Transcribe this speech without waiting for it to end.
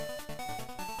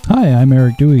Hi, I'm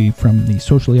Eric Dewey from the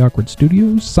Socially Awkward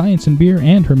Studios, Science and Beer,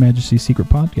 and Her Majesty's Secret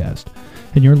Podcast,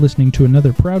 and you're listening to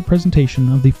another proud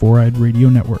presentation of the Four-Eyed Radio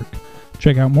Network.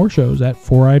 Check out more shows at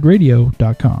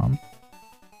foureyedradio.com.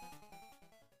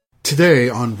 Today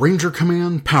on Ranger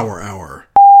Command Power Hour.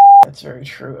 That's very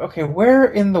true. Okay, where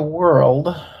in the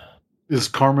world is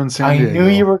Carmen Sandiego? I knew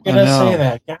you were going to say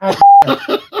that. God.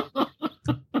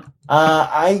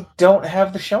 I don't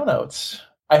have the show notes.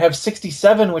 I have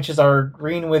 67, which is our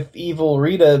Green with Evil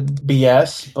Rita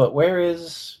BS, but where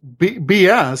is...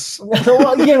 BS?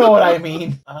 Well, you know what I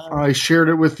mean. I shared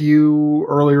it with you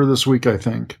earlier this week, I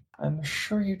think. I'm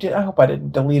sure you did. I hope I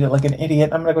didn't delete it like an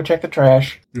idiot. I'm going to go check the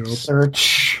trash. Yep.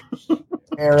 Search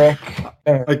Eric.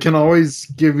 I can always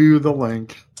give you the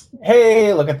link.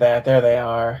 Hey, look at that. There they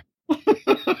are. I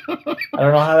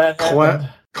don't know how that happened.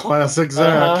 Classic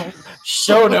Zach.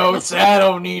 Show notes. I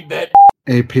don't need that.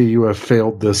 AP, you have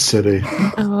failed this city.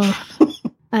 Oh,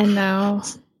 I know.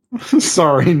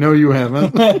 Sorry, no you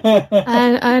haven't.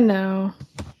 I know.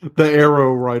 The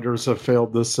Arrow writers have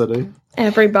failed this city.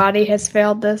 Everybody has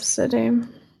failed this city.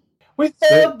 We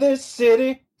failed this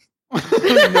city.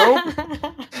 Nope.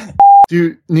 Do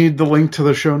you need the link to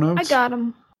the show notes? I got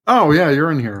them. Oh, yeah,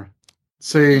 you're in here.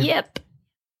 See? Yep.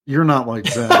 You're not like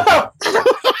Zach.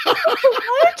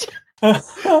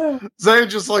 Zach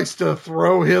just likes to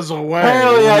throw his away.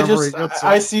 Apparently,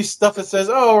 I see stuff that says,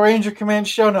 "Oh, Ranger Command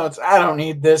show notes." I don't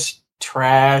need this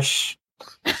trash.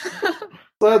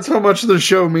 That's how much the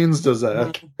show means to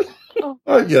Zach. Oh,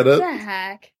 I get it.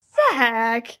 Zach.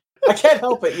 I can't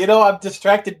help it. You know, I'm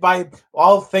distracted by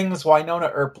all things Winona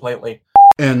Earp lately.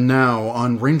 And now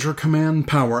on Ranger Command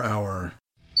Power Hour.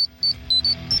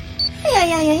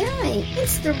 Hey,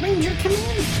 it's the Ranger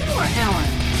Command Power Hour.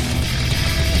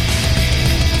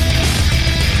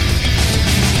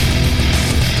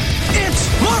 It's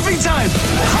morphing time!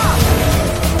 Ha!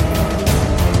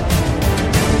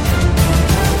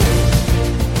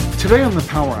 Today on the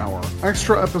Power Hour,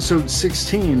 Extra Episode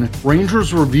 16,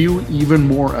 Rangers review even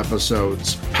more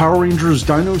episodes. Power Rangers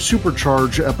Dino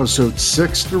Supercharge Episodes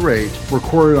 6 through 8,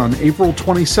 recorded on April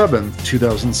 27th,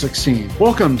 2016.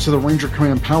 Welcome to the Ranger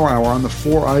Command Power Hour on the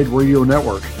Four-Eyed Radio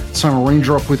Network. Sign a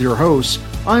Ranger up with your hosts.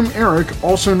 I'm Eric,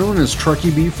 also known as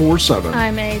Trekkie B47.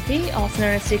 I'm AP, also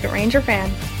known as Secret Ranger Fan.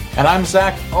 And I'm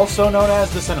Zach, also known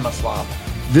as the Cinema Slob.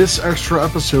 This extra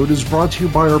episode is brought to you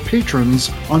by our patrons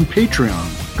on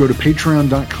Patreon. Go to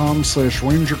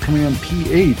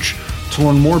patreon.com/RangerCommandPH to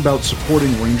learn more about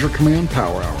supporting Ranger Command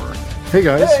Power Hour. Hey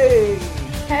guys.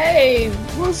 Hey!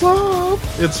 What's up?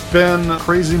 It's been a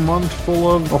crazy month full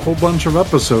of a whole bunch of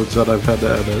episodes that I've had to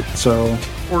edit, so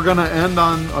we're going to end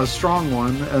on a strong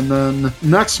one, and then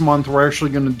next month we're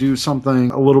actually going to do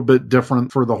something a little bit different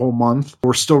for the whole month.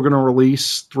 We're still going to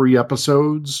release 3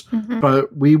 episodes,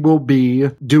 but we will be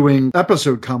doing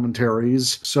episode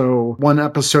commentaries. So one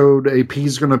episode,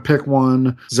 AP's going to pick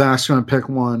one, Zach's going to pick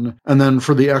one, and then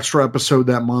for the extra episode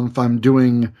that month, I'm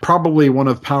doing probably one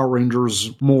of Power Rangers'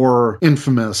 more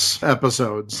infamous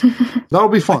episodes. That'll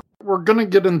be fun. We're going to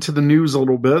get into the news a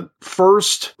little bit.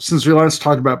 First, since we last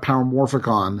talked about Power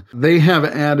Morphicon, they have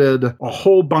added a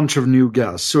whole bunch of new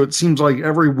guests. So it seems like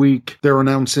every week they're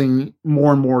announcing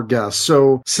more and more guests.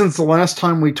 So since the last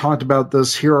time we talked about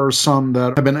this, here are some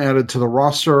that have been added to the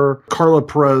roster. Carla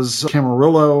Perez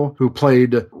Camarillo, who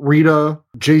played Rita.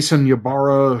 Jason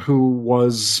Ybarra, who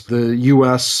was the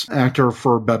U.S. actor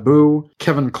for Babu.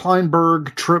 Kevin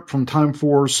Kleinberg, Trip from Time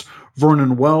Force.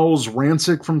 Vernon Wells,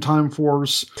 Rancic from Time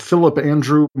Force, Philip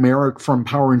Andrew Merrick from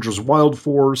Power Rangers Wild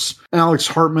Force, Alex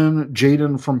Hartman,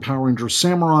 Jaden from Power Rangers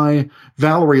Samurai,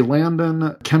 Valerie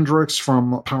Landon, Kendricks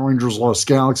from Power Rangers Lost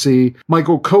Galaxy,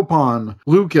 Michael Copon,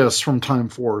 Lucas from Time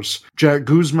Force, Jack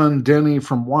Guzman, Denny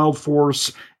from Wild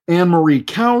Force, Anne-Marie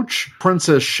Couch,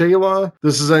 Princess Shayla.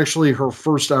 This is actually her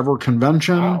first ever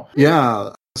convention. Wow. Yeah.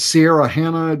 Sierra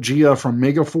Hanna, Gia from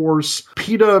Megaforce,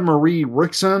 Peta Marie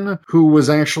Rickson, who was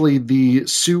actually the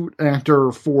suit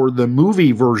actor for the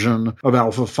movie version of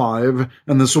Alpha 5,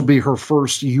 and this will be her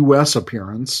first U.S.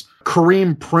 appearance.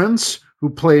 Kareem Prince, who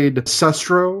played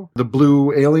Sestro, the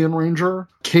Blue Alien Ranger.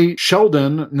 Kate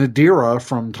Sheldon, Nadira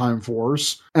from Time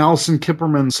Force. Allison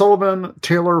Kipperman Sullivan,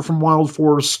 Taylor from Wild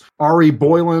Force. Ari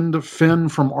Boyland, Finn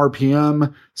from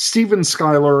RPM. Steven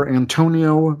Schuyler,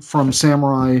 Antonio from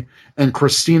Samurai. And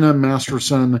Christina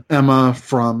Masterson, Emma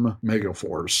from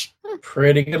Megaforce.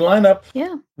 Pretty good lineup.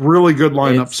 Yeah. Really good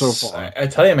lineup so far. I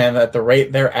tell you, man, at the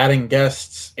rate they're adding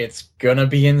guests, it's gonna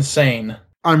be insane.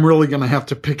 I'm really going to have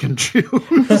to pick and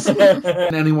choose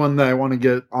anyone that I want to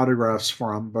get autographs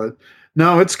from, but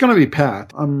no, it's going to be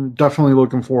packed. I'm definitely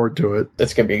looking forward to it.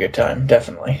 That's going to be a good time,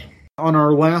 definitely. On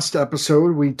our last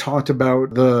episode, we talked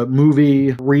about the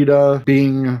movie Rita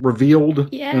being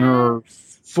revealed in her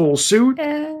full suit,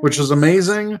 which is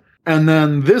amazing. And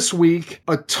then this week,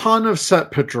 a ton of set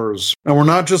pictures. And we're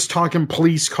not just talking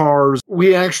police cars.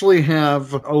 We actually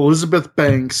have Elizabeth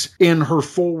Banks in her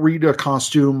full Rita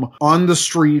costume on the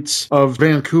streets of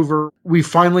Vancouver. We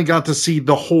finally got to see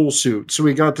the whole suit. So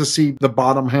we got to see the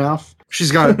bottom half.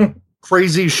 She's got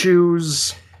crazy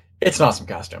shoes. It's an awesome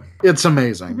costume. It's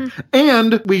amazing. Mm-hmm.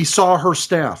 And we saw her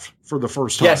staff for the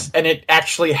first time. Yes, and it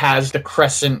actually has the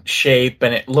crescent shape,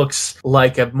 and it looks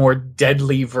like a more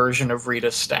deadly version of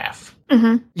Rita's staff.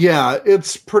 Mm-hmm. Yeah,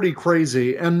 it's pretty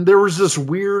crazy. And there was this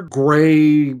weird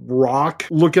gray rock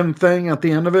looking thing at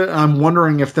the end of it. I'm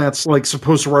wondering if that's like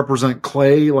supposed to represent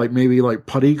clay, like maybe like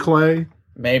putty clay.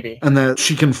 Maybe. And that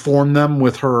she can form them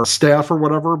with her staff or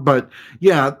whatever. But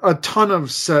yeah, a ton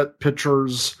of set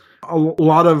pictures. A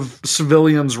lot of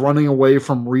civilians running away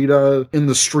from Rita in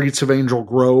the streets of Angel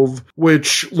Grove,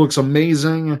 which looks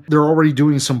amazing. They're already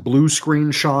doing some blue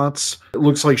screen shots. It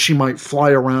looks like she might fly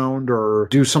around or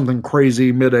do something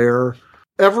crazy midair.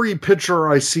 Every picture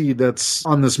I see that's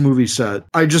on this movie set,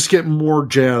 I just get more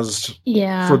jazzed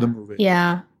for the movie.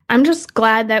 Yeah. I'm just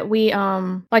glad that we,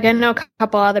 like I know a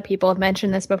couple other people have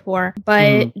mentioned this before,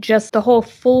 but just the whole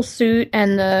full suit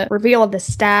and the reveal of the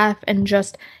staff and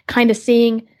just kind of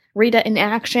seeing Rita in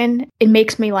action, it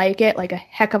makes me like it like a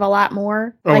heck of a lot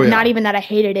more. Not even that I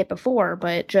hated it before,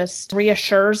 but just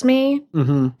reassures me.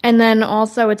 Mm-hmm. And then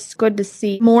also it's good to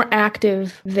see more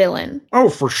active villain. Oh,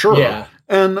 for sure. Yeah.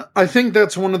 And I think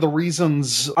that's one of the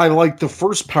reasons I like the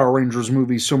first Power Rangers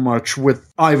movie so much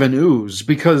with Ivan Ooze,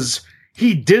 because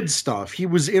he did stuff. He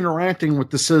was interacting with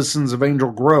the citizens of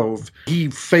Angel Grove. He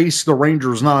faced the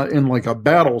Rangers not in like a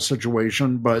battle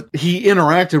situation, but he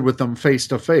interacted with them face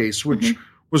to face, which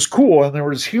was cool, and there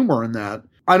was humor in that.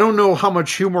 I don't know how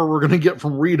much humor we're going to get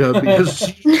from Rita, because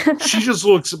she just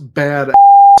looks badass.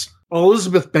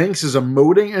 Elizabeth Banks is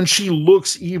emoting, and she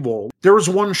looks evil. There was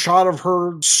one shot of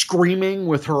her screaming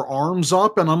with her arms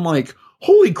up, and I'm like,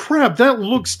 holy crap, that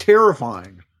looks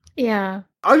terrifying. Yeah.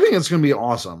 I think it's going to be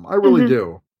awesome. I really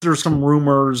do. There's some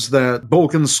rumors that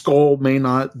Bulk and Skull may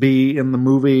not be in the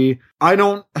movie. I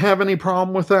don't have any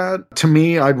problem with that. To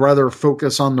me, I'd rather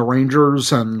focus on the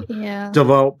Rangers and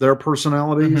develop their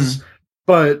personalities. Mm-hmm.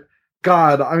 But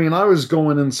God, I mean, I was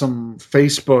going in some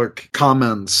Facebook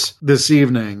comments this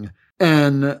evening,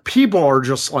 and people are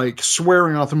just like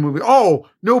swearing off the movie. Oh,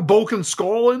 no Bulk and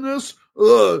Skull in this?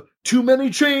 Ugh, too many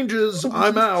changes.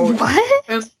 I'm out. What?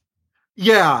 And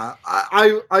yeah,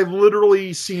 I've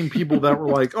literally seen people that were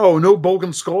like, "Oh, no Bulk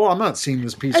and Skull. I'm not seeing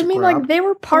this piece." I mean, like they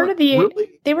were part of the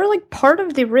they were like part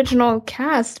of the original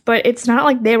cast, but it's not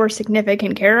like they were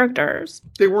significant characters.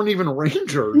 They weren't even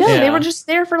Rangers. No, they were just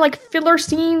there for like filler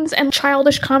scenes and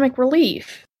childish comic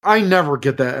relief. I never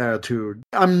get that attitude.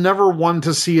 I'm never one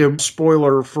to see a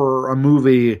spoiler for a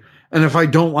movie, and if I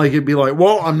don't like it, be like,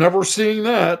 "Well, I'm never seeing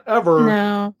that ever."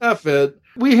 No, F it.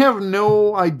 We have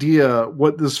no idea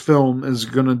what this film is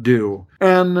going to do.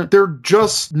 And they're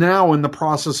just now in the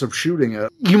process of shooting it.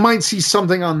 You might see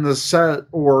something on the set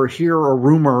or hear a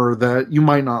rumor that you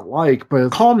might not like,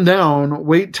 but calm down,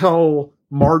 wait till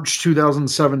March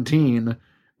 2017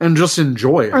 and just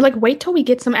enjoy it. Or like wait till we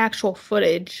get some actual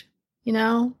footage, you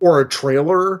know? Or a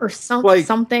trailer. Or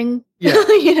something. Yeah.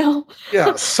 You know?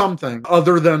 Yeah, something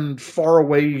other than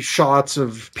faraway shots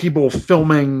of people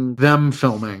filming them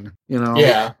filming, you know?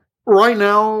 Yeah. Right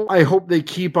now, I hope they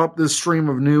keep up this stream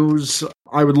of news.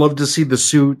 I would love to see the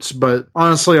suits, but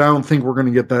honestly, I don't think we're going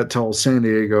to get that till San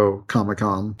Diego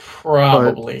Comic-Con.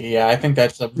 Probably, yeah. I think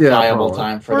that's a viable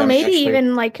time for them. Or maybe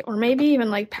even like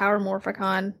Power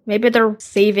Morphicon. Maybe they're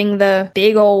saving the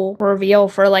big old reveal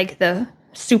for like the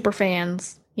super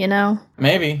fans. You know?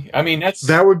 Maybe. I mean,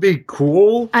 that would be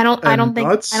cool. I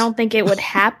don't think it would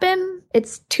happen.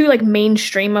 It's too like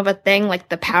mainstream of a thing, like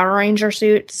the Power Ranger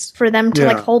suits, for them to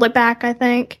like hold it back, I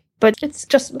think. But it's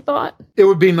just a thought. It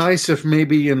would be nice if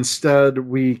maybe instead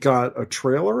we got a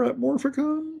trailer at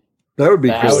Morphicon. That would be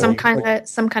cool. Some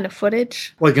kind of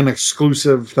footage. Like an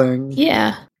exclusive thing.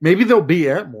 Yeah. Maybe they'll be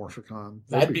at Morphicon.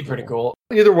 That'd be pretty cool.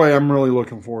 Either way, I'm really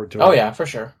looking forward to it. Oh yeah, for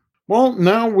sure. Well,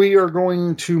 now we are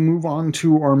going to move on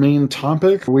to our main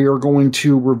topic. We are going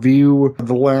to review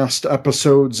the last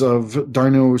episodes of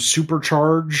Dino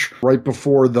Supercharge right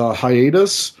before the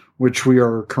hiatus, which we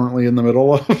are currently in the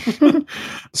middle of.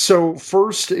 So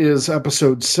first is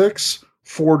episode 6,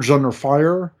 Forged Under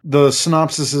Fire. The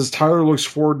synopsis is Tyler looks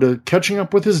forward to catching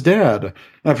up with his dad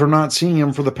after not seeing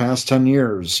him for the past 10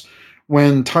 years.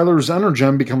 When Tyler's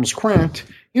Energem becomes cracked,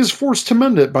 he is forced to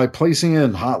mend it by placing it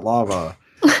in hot lava.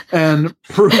 and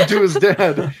prove to his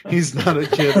dad he's not a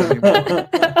kid anymore.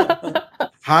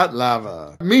 Hot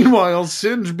lava. Meanwhile,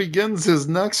 Singe begins his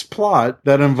next plot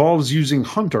that involves using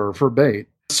Hunter for bait.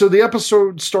 So the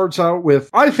episode starts out with,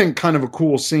 I think, kind of a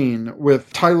cool scene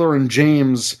with Tyler and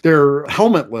James. They're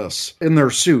helmetless in their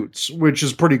suits, which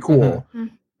is pretty cool. Mm-hmm.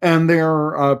 And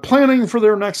they're planning for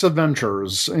their next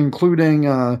adventures,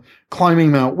 including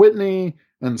climbing Mount Whitney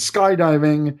and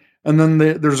skydiving. And then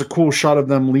there's a cool shot of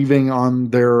them leaving on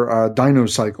their dino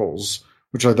cycles,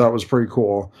 which I thought was pretty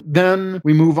cool. Then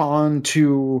we move on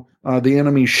to the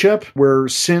enemy ship, where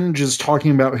Singe is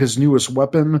talking about his newest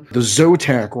weapon, the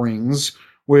Zotac rings,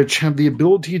 which have the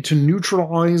ability to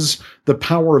neutralize the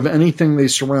power of anything they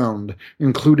surround,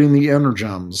 including the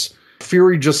Energems.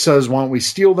 Fury just says, why don't we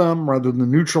steal them rather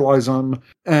than neutralize them?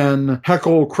 And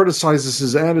Heckle criticizes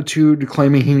his attitude,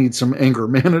 claiming he needs some anger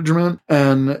management,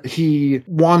 and he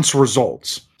wants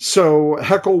results. So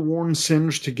Heckle warns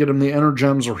Singe to get him the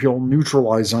Energems or he'll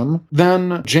neutralize them.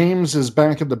 Then James is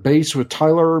back at the base with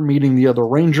Tyler, meeting the other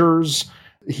Rangers.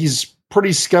 He's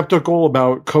pretty skeptical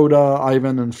about Coda,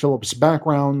 Ivan, and Philip's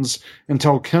backgrounds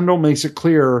until Kendall makes it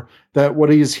clear that what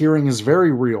he is hearing is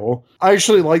very real. I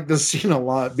actually like this scene a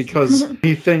lot because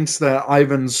he thinks that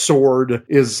Ivan's sword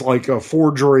is like a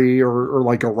forgery or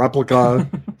like a replica.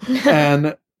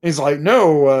 And he's like,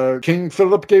 no, King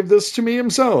Philip gave this to me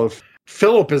himself.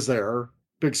 Philip is there.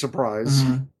 Big surprise.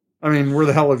 Mm-hmm. I mean, where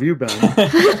the hell have you been?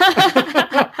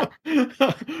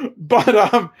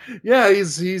 But yeah,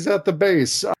 he's at the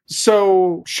base.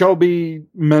 So Shelby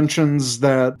mentions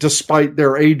that despite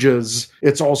their ages,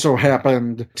 it's also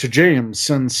happened to James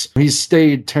since he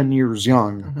stayed 10 years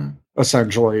young,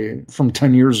 essentially, from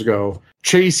 10 years ago.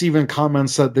 Chase even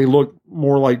comments that they look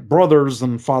more like brothers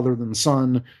than father than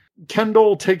son.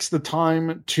 Kendall takes the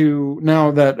time to, now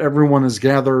that everyone is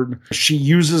gathered, she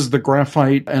uses the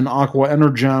graphite and aqua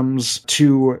energems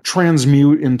to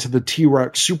transmute into the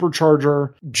T-Rex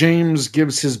supercharger. James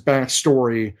gives his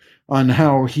backstory on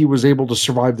how he was able to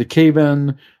survive the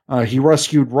cave-in. He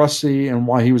rescued Rusty and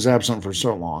why he was absent for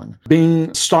so long.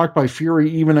 Being stalked by Fury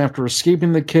even after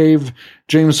escaping the cave,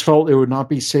 James felt it would not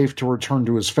be safe to return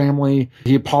to his family.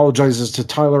 He apologizes to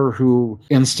Tyler, who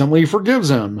instantly forgives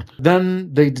him.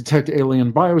 Then they detect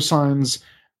alien biosigns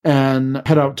and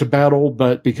head out to battle,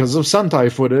 but because of Sentai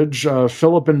footage,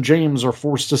 Philip and James are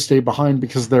forced to stay behind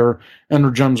because their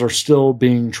Energems are still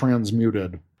being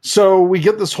transmuted. So we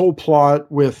get this whole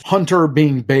plot with Hunter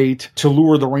being bait to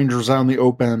lure the Rangers out in the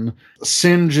open.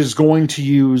 Singe is going to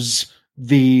use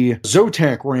the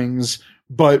Zotac rings,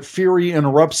 but Fury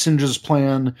interrupts Singe's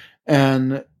plan,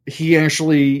 and he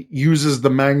actually uses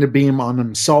the Magna Beam on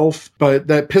himself, but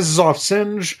that pisses off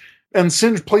Singe, and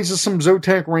Singe places some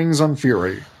Zotac rings on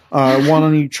Fury, one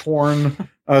on each horn,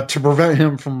 to prevent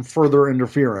him from further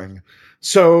interfering.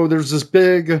 So there's this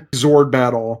big Zord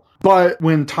battle. But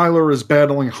when Tyler is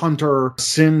battling Hunter,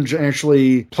 Singe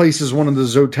actually places one of the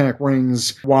Zotac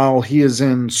rings while he is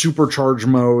in supercharge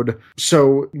mode.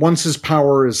 So once his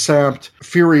power is sapped,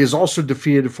 Fury is also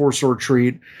defeated, forced to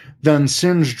retreat. Then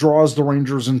Singe draws the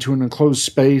Rangers into an enclosed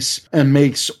space and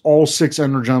makes all 6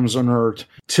 Energems inert.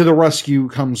 To the rescue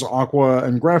comes Aqua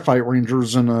and Graphite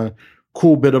Rangers in a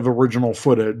cool bit of original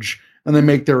footage, and they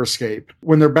make their escape.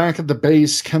 When they're back at the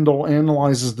base, Kendall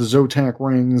analyzes the Zotac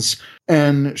rings,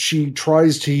 and she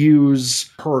tries to use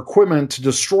her equipment to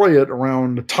destroy it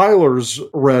around Tyler's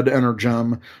red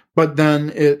Energem, but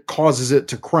then it causes it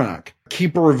to crack.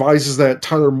 Keeper advises that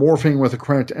Tyler morphing with a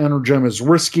cracked Energem is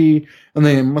risky, and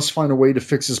they must find a way to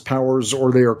fix his powers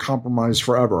or they are compromised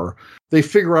forever. They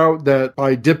figure out that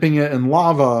by dipping it in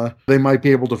lava, they might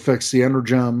be able to fix the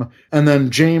Energem, and then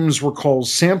James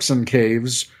recalls Samson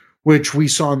Caves, which we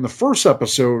saw in the first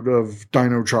episode of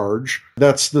Dino Charge.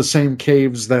 That's the same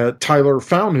caves that Tyler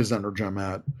found his Energem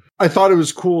at. I thought it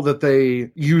was cool that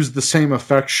they used the same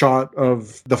effect shot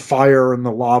of the fire and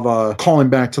the lava, calling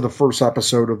back to the first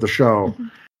episode of the show. Mm-hmm.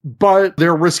 But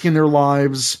they're risking their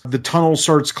lives. The tunnel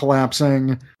starts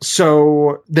collapsing,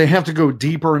 so they have to go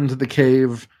deeper into the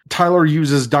cave. Tyler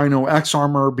uses Dino X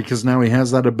armor because now he has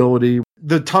that ability.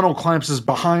 The tunnel collapses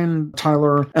behind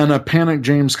Tyler, and a panicked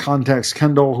James contacts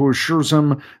Kendall, who assures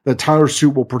him that Tyler's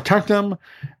suit will protect him.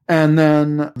 And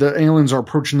then the aliens are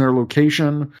approaching their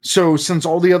location. So since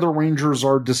all the other Rangers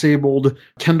are disabled,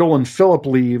 Kendall and Philip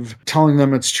leave, telling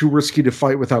them it's too risky to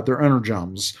fight without their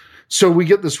Energems. So we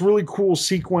get this really cool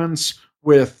sequence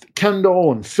with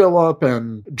Kendall and Philip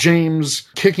and James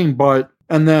kicking butt.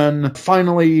 And then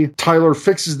finally, Tyler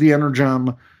fixes the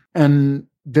Energem, and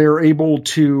they're able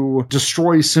to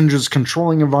destroy Singe's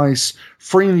controlling device,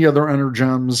 freeing the other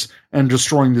Energems, and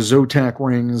destroying the Zotac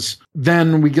rings.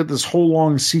 Then we get this whole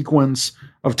long sequence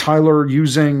of Tyler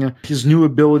using his new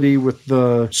ability with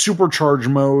the supercharge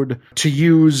mode to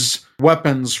use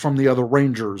weapons from the other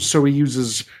Rangers. So he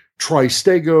uses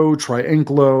Tri-Stego,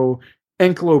 Tri-Anklo,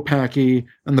 Ankylopathy,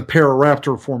 and the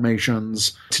Pararaptor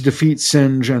formations to defeat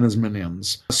Singe and his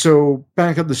minions. So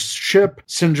back at the ship,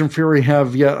 Singe and Fury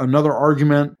have yet another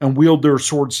argument and wield their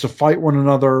swords to fight one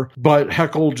another, but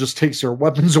Heckle just takes their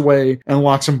weapons away and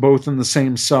locks them both in the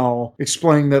same cell,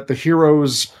 explaining that the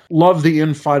heroes love the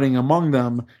infighting among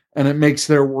them and it makes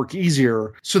their work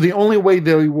easier. So the only way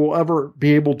they will ever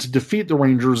be able to defeat the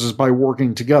Rangers is by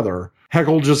working together.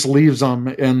 Heckle just leaves them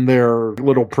in their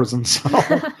little prison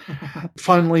cell.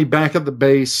 Finally, back at the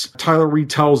base, Tyler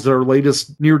retells their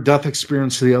latest near-death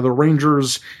experience to the other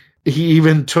Rangers. He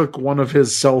even took one of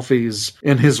his selfies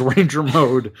in his Ranger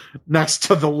mode next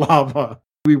to the lava.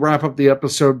 We wrap up the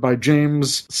episode by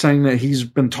James saying that he's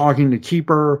been talking to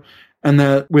Keeper and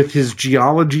that with his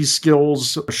geology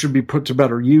skills should be put to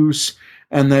better use,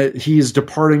 and that he is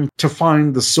departing to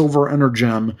find the Silver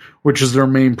Energem, which is their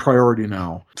main priority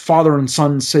now. Father and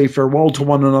son say farewell to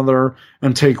one another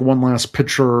and take one last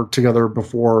picture together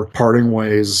before parting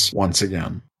ways once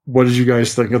again. What did you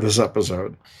guys think of this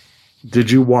episode? Did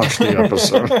you watch the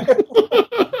episode?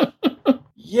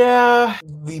 Yeah.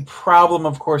 The problem,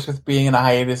 of course, with being in a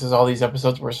hiatus is all these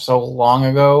episodes were so long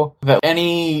ago that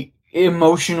any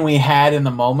emotion we had in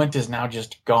the moment is now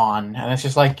just gone. And it's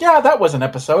just like, yeah, that was an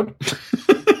episode.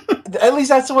 At least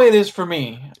that's the way it is for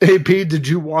me. AP, did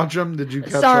you watch them? Did you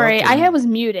catch Sorry, up? I was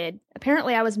muted.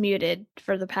 Apparently I was muted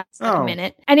for the past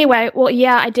minute. Anyway, well,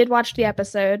 yeah, I did watch the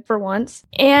episode for once.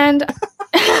 And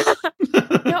I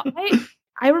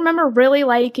remember really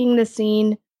liking the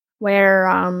scene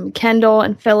where Kendall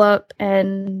and Philip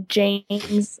and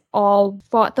James all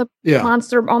fought the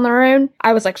monster on their own.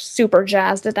 I was like super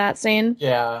jazzed at that scene.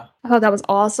 Yeah. I thought that was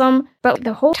awesome. But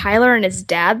the whole Tyler and his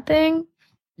dad thing,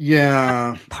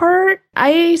 part,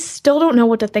 I still don't know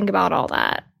what to think about all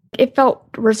that. It felt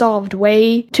resolved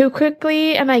way too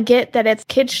quickly, and I get that it's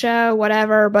kids show,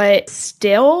 whatever, but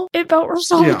still, it felt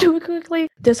resolved too quickly.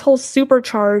 This whole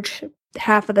supercharge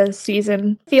half of the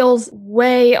season feels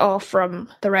way off from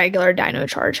the regular Dino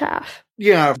Charge half.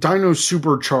 Yeah, Dino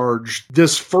Supercharged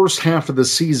this first half of the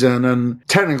season, and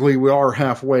technically we are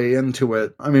halfway into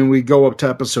it. I mean, we go up to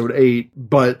episode 8,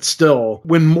 but still,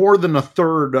 when more than a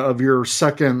third of your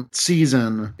second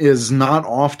season is not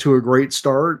off to a great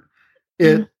start,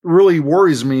 it really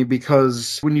worries me,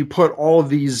 because when you put all of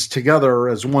these together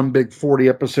as one big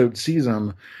 40-episode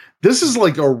season, this is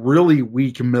like a really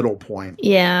weak middle point.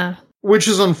 Yeah. Which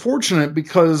is unfortunate,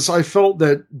 because I felt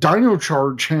that Dino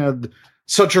Charge had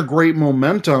such a great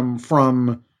momentum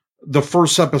from the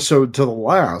first episode to the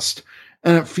last.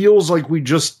 And it feels like we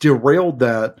just derailed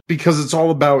that because it's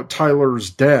all about Tyler's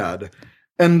dad.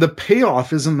 And the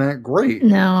payoff isn't that great.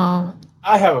 No.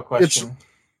 I have a question.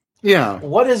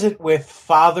 What is it with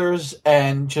fathers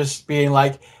and just being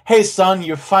like, hey, son,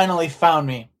 you finally found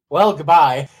me? Well,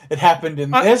 goodbye. It happened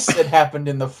in this. It happened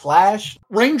in The Flash.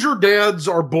 Ranger dads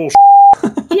are bullshit.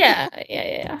 Yeah.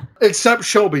 Except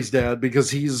Shelby's dad, because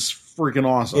he's freaking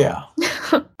awesome. Yeah.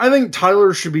 I think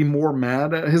Tyler should be more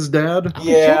mad at his dad.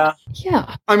 Yeah.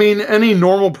 Yeah. I mean, any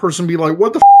normal person be like,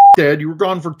 what the Dad? You were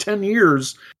gone for 10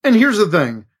 years. And here's the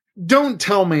thing. Don't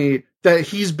tell me that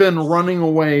he's been running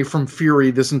away from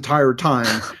Fury this entire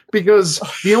time, because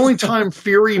the only time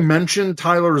Fury mentioned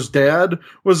Tyler's dad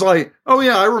was like, oh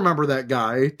yeah, I remember that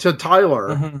guy, to Tyler.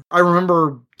 Mm-hmm. I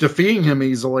remember defeating him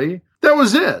easily. That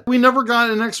was it. We never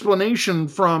got an explanation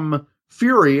from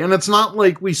Fury, and it's not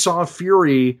like we saw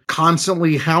Fury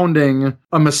constantly hounding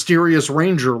a mysterious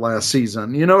Ranger last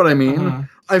season. You know what I mean? Mm-hmm.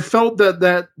 I felt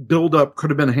that build-up could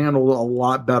have been handled a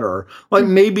lot better. Like,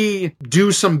 maybe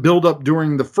do some build-up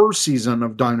during the first season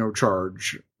of Dino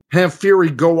Charge. Have Fury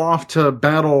go off to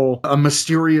battle a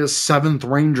mysterious 7th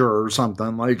Ranger or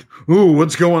something. Like, ooh,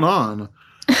 what's going on?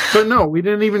 But no, we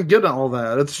didn't even get all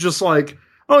that. It's just like,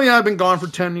 oh yeah, I've been gone for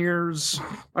 10 years.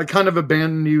 I kind of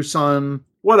abandoned you, son.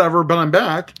 Whatever, but I'm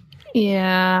back.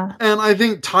 Yeah. And I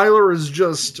think Tyler is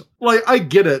just, like, I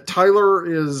get it. Tyler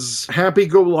is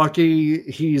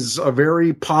happy-go-lucky. He's a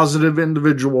very positive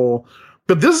individual.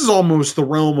 But this is almost the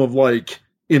realm of, like,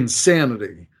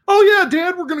 insanity. Oh, yeah,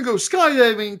 Dad, we're going to go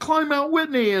skydiving, climb Mount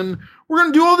Whitney, and we're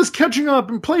going to do all this catching up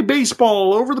and play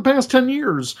baseball over the past 10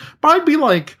 years. But I'd be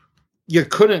like, you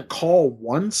couldn't call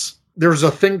once? There's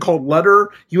a thing called letter.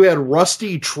 You had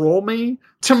Rusty troll me.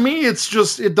 To me, it's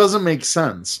just, it doesn't make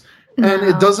sense. And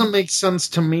it doesn't make sense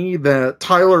to me that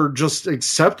Tyler just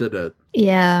accepted it.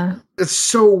 Yeah. It's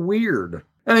so weird.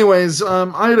 Anyways,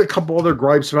 I had a couple other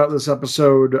gripes about this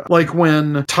episode, like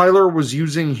when Tyler was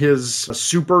using his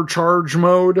supercharge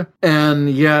mode, and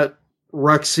yet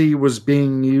Rexy was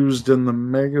being used in the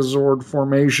Megazord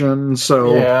formation,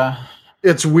 so Yeah.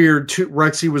 it's weird.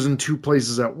 Rexy was in two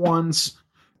places at once.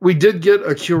 We did get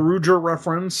a Kyoryuger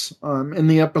reference in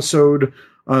the episode.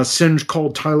 Singe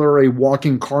called Tyler a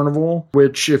walking carnival,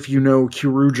 which, if you know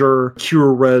Kyoryuger, Kyo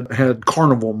Red had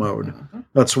carnival mode.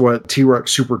 That's what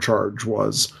T-Rex Supercharge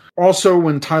was. Also,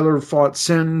 when Tyler fought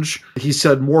Singe, he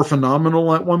said more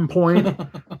phenomenal at one point,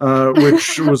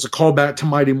 which was a callback to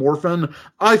Mighty Morphin.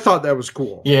 I thought that was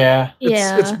cool. Yeah.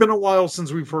 It's been a while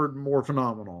since we've heard more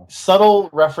phenomenal. Subtle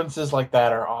references like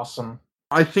that are awesome.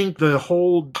 I think the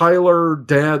whole Tyler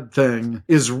dad thing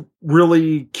is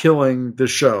really killing the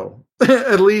show.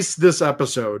 At least this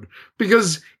episode.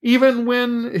 Because even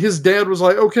when his dad was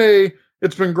like, okay,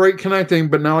 it's been great connecting,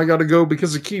 but now I gotta go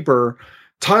because of Keeper,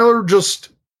 Tyler just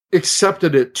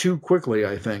accepted it too quickly,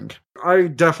 I think. I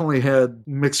definitely had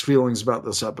mixed feelings about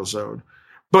this episode.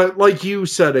 But like you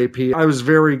said, AP, I was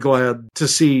very glad to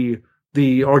see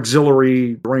the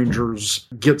auxiliary rangers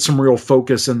get some real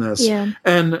focus in this. Yeah.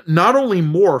 And not only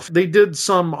morph, they did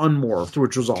some unmorphed,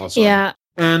 which was awesome. Yeah.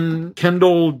 And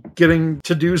Kendall getting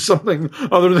to do something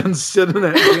other than sit in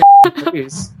that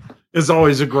face is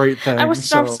always a great thing. I was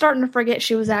starting to forget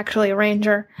she was actually a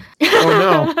ranger.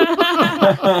 Oh,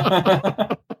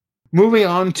 no. Moving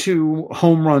on to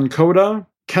Home Run Coda,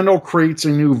 Kendall creates a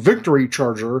new victory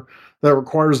charger that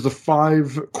requires the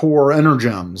 5 core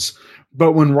Energems.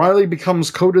 But when Riley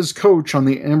becomes Coda's coach on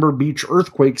the Amber Beach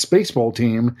Earthquakes baseball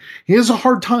team, he has a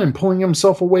hard time pulling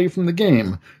himself away from the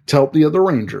game to help the other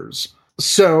Rangers.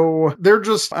 So they're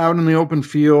just out in the open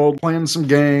field, playing some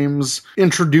games,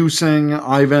 introducing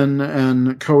Ivan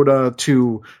and Coda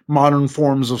to modern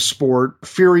forms of sport.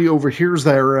 Fury overhears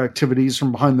their activities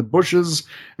from behind the bushes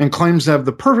and claims to have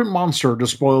the perfect monster to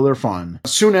spoil their fun.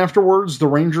 Soon afterwards, the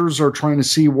Rangers are trying to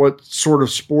see what sort of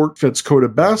sport fits Coda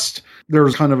best.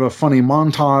 There's kind of a funny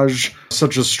montage,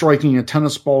 such as striking a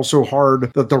tennis ball so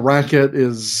hard that the racket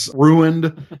is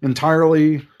ruined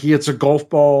entirely. He hits a golf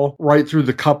ball right through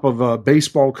the cup of a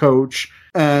baseball coach,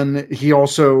 and he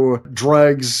also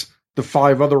drags the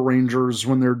 5 other Rangers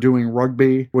when they're doing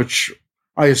rugby, which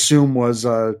I assume was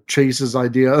Chase's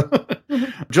idea.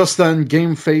 Just then,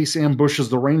 Gameface ambushes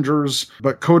the Rangers,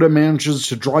 but Coda manages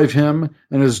to drive him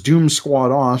and his Doom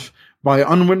Squad off by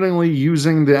unwittingly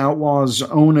using the Outlaw's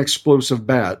own explosive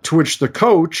bat, to which the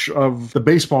coach of the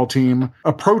baseball team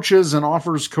approaches and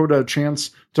offers Coda a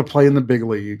chance to play in the big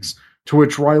leagues, to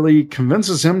which Riley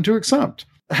convinces him to accept.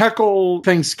 Heckle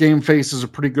thinks Gameface is a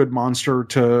pretty good monster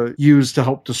to use to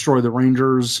help destroy the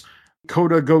Rangers.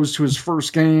 Coda goes to his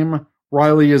first game.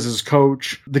 Riley is his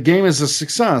coach. The game is a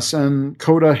success, and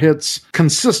Coda hits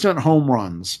consistent home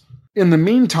runs. In the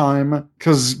meantime,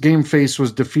 because Gameface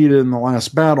was defeated in the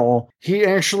last battle, he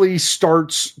actually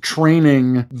starts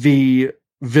training the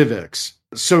Vivix.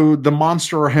 So the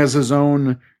monster has his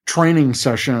own training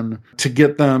session to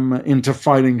get them into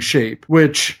fighting shape,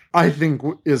 which I think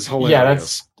is hilarious. Yeah,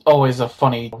 that's always a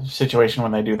funny situation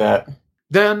when they do that.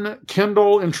 Then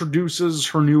Kendall introduces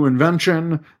her new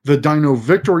invention, the Dino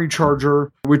Victory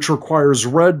Charger, which requires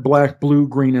red, black, blue,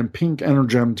 green, and pink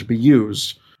Energem to be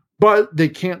used. But they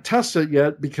can't test it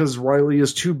yet because Riley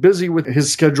is too busy with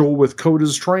his schedule with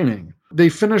Coda's training. They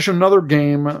finish another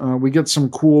game. We get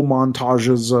some cool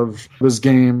montages of this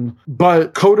game.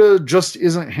 But Coda just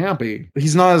isn't happy.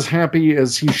 He's not as happy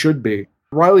as he should be.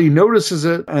 Riley notices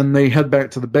it, and they head back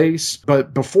to the base.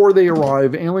 But before they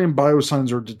arrive, alien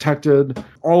biosigns are detected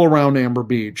all around Amber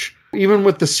Beach. Even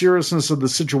with the seriousness of the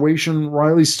situation,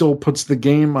 Riley still puts the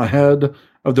game ahead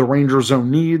of the Rangers' own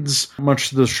needs, much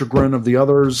to the chagrin of the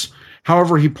others.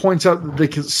 However, he points out that they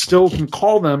still can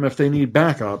call them if they need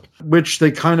backup, which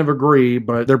they kind of agree,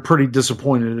 but they're pretty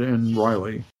disappointed in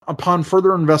Riley. Upon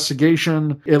further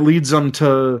investigation, it leads them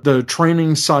to the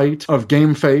training site of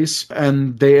Gameface,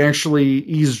 and they actually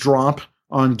eavesdrop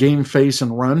on Gameface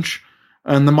and Wrench.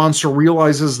 And the monster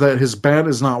realizes that his bat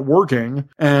is not working,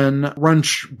 and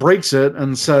Wrench breaks it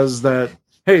and says that,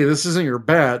 hey, this isn't your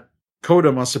bat.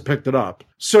 Coda must have picked it up.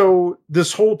 So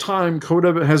this whole time,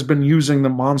 Coda has been using the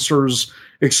monster's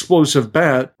explosive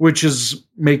bat, which is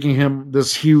making him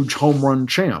this huge home run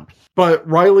champ. But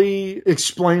Riley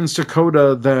explains to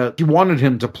Coda that he wanted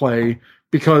him to play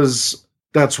because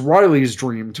that's Riley's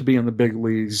dream, to be in the big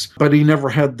leagues, but he never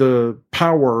had the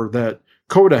power that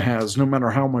Coda has, no matter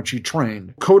how much he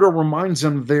trained. Coda reminds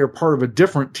him they are part of a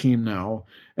different team now,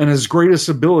 and his greatest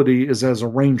ability is as a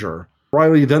ranger.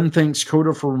 Riley then thanks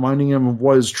Coda for reminding him of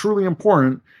what is truly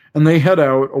important, and they head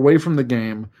out away from the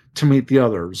game to meet the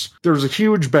others. There's a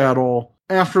huge battle.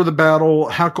 After the battle,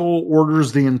 Heckle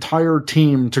orders the entire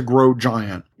team to grow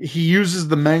giant. He uses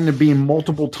the Magna Beam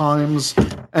multiple times,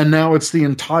 and now it's the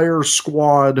entire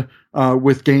squad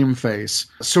with Game Face.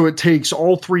 So it takes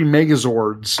all 3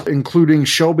 Megazords, including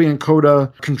Shelby and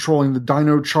Coda controlling the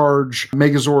Dino Charge,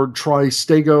 Megazord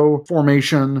Tri-Stego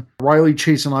formation, Riley,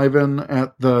 Chase, and Ivan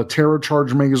at the Terra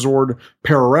Charge Megazord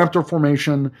Pararaptor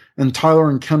formation, and Tyler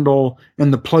and Kendall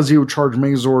in the Plesio Charge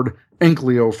Megazord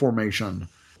Ankylo formation.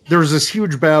 There's this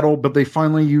huge battle, but they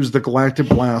finally use the Galactic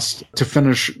Blast to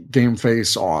finish Game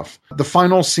Face off. The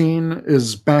final scene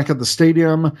is back at the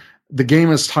stadium. The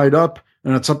game is tied up,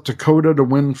 and it's up to Coda to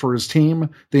win for his team,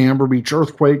 the Amber Beach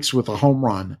Earthquakes, with a home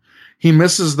run. He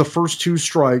misses the first 2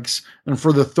 strikes, and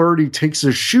for the third, he takes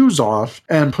his shoes off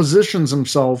and positions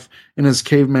himself in his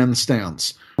caveman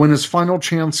stance. When his final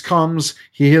chance comes,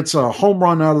 he hits a home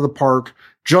run out of the park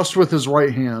just with his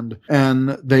right hand,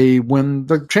 and they win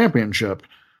the championship.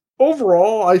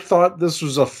 Overall, I thought this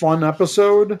was a fun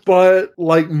episode, but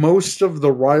like most of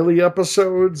the Riley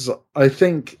episodes, I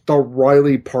think the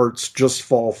Riley parts just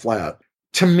fall flat.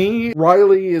 To me,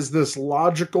 Riley is this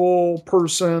logical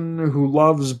person who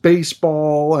loves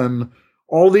baseball and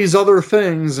all these other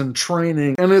things and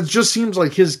training, and it just seems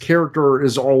like his character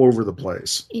is all over the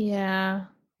place. Yeah.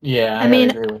 Yeah, I mean,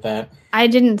 agree with that. I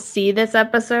didn't see this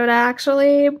episode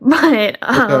actually, but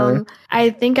Okay.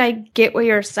 I think I get what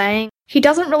you're saying. He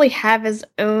doesn't really have his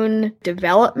own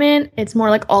development. It's more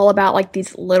like all about like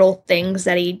these little things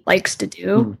that he likes to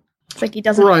do. It's like he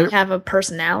doesn't really have a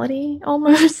personality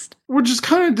almost. Which is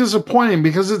kind of disappointing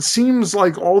because it seems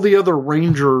like all the other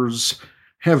Rangers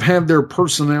have had their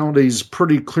personalities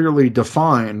pretty clearly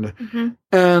defined. Mm-hmm.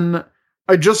 And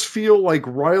I just feel like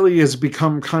Riley has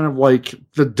become kind of like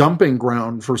the dumping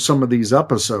ground for some of these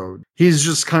episodes. He's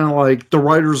just kind of like the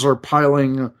writers are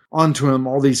piling onto him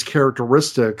all these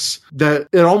characteristics that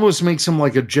it almost makes him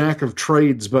like a jack of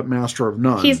trades but master of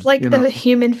none. He's like the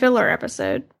human filler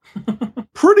episode.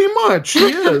 Pretty much, he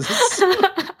is.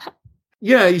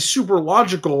 Yeah, he's super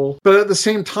logical, but at the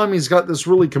same time, he's got this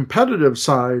really competitive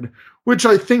side, which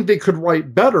I think they could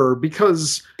write better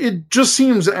because it just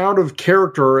seems out of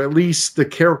character, at least the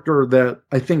character that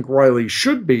I think Riley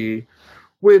should be,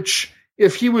 which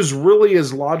if he was really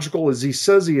as logical as he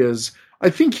says he is, I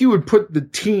think he would put the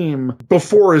team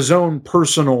before his own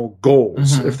personal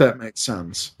goals, if that makes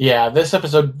sense. Yeah, this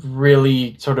episode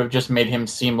really sort of just made him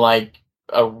seem like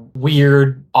a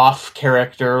weird off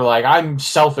character. Like, I'm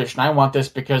selfish and I want this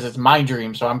because it's my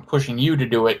dream, so I'm pushing you to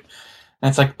do it. And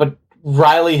it's like, but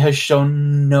Riley has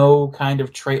shown no kind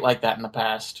of trait like that in the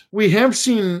past. We have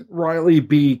seen Riley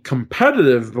be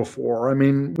competitive before. I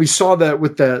mean, we saw that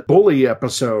with that bully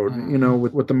episode, you know,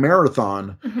 with the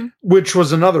marathon, which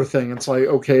was another thing. It's like,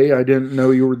 okay, I didn't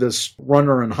know you were this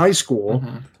runner in high school.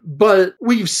 But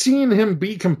we've seen him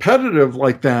be competitive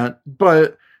like that,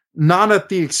 but not at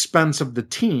the expense of the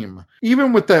team.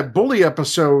 Even with that bully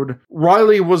episode,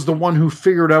 Riley was the one who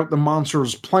figured out the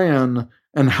monster's plan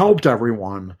and helped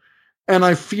everyone. And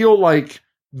I feel like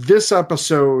this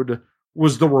episode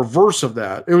was the reverse of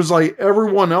that. It was like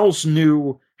everyone else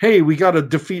knew, hey, we got to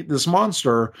defeat this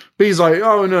monster. But he's like,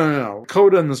 oh, no.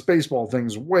 Coda and this baseball thing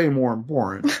is way more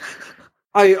important.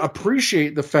 I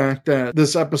appreciate the fact that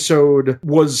this episode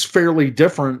was fairly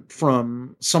different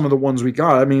from some of the ones we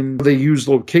got. I mean, they used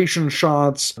location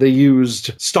shots. They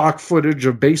used stock footage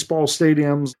of baseball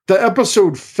stadiums. The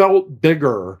episode felt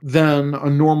bigger than a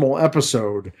normal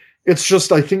episode. It's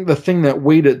just, I think the thing that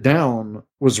weighed it down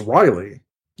was Riley.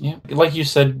 Yeah, like you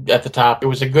said at the top, it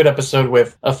was a good episode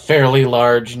with a fairly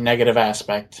large negative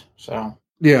aspect. So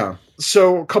yeah.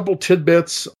 So a couple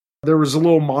tidbits. There was a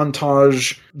little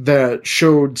montage that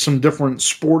showed some different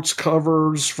sports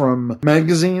covers from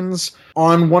magazines.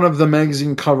 On one of the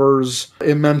magazine covers,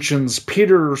 it mentions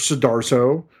Peter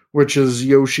Sudarso, which is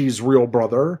Yoshi's real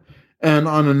brother. And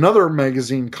on another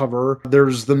magazine cover,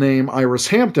 there's the name Iris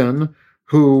Hampton,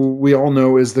 who we all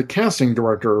know is the casting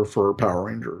director for Power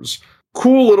Rangers.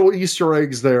 Cool little Easter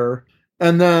eggs there.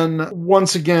 And then,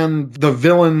 once again, the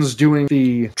villains doing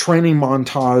the training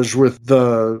montage with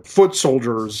the foot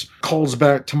soldiers calls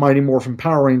back to Mighty Morphin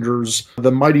Power Rangers,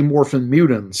 the Mighty Morphin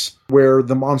Mutants, where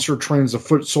the monster trains the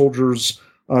foot soldiers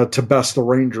to best the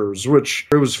Rangers, which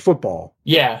it was football.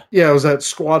 Yeah. Yeah, it was that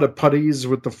squad of putties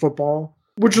with the football,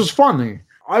 which was funny.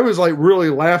 I was like really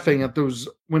laughing at those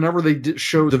whenever they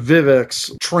show the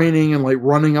Viveks training and like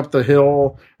running up the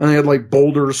hill and they had like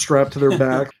boulders strapped to their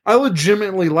back. I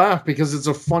legitimately laughed because it's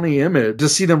a funny image to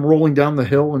see them rolling down the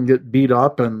hill and get beat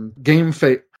up and Game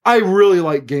Face. I really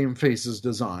like Game Face's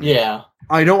design. Yeah.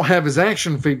 I don't have his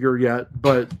action figure yet,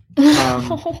 but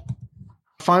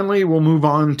finally we'll move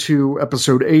on to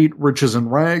episode 8, Riches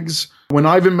and Rags. When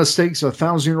Ivan mistakes a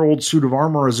 1,000-year-old suit of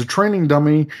armor as a training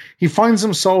dummy, he finds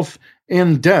himself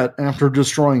in debt after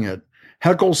destroying it.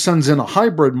 Heckle sends in a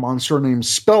hybrid monster named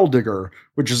Spelldigger,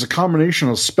 which is a combination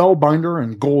of Spellbinder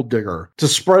and Gold Digger, to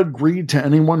spread greed to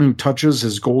anyone who touches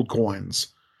his gold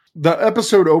coins. The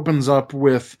episode opens up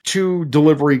with 2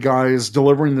 delivery guys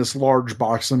delivering this large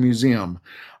box to the museum.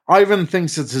 Ivan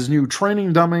thinks it's his new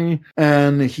training dummy,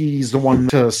 and he's the one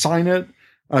to sign it.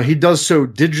 He does so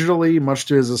digitally, much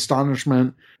to his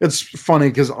astonishment. It's funny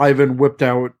because Ivan whipped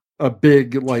out a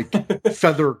big,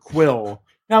 feather quill.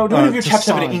 Now, do any of your chaps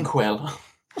have an inkwell?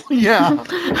 Yeah.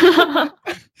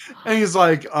 And he's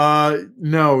like,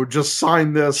 no, just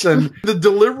sign this. And the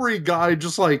delivery guy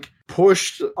just,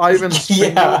 pushed Ivan's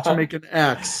finger to make an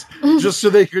X, just so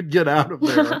they could get out of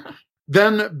there.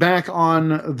 Then, back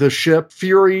on the ship,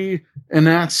 Fury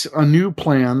enacts a new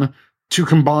plan to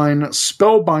combine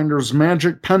Spellbinder's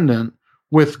magic pendant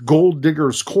with Gold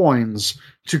Digger's coins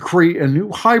to create a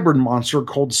new hybrid monster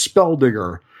called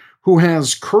Spelldigger, who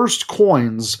has cursed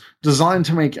coins designed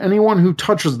to make anyone who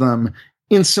touches them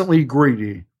instantly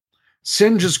greedy.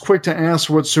 Singe is quick to ask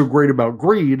what's so great about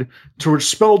greed, to which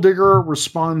Spelldigger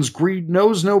responds greed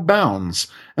knows no bounds,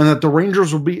 and that the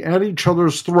Rangers will be at each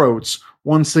other's throats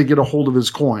once they get a hold of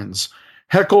his coins.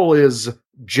 Heckle is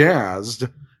jazzed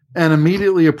and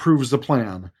immediately approves the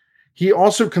plan. He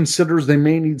also considers they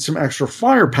may need some extra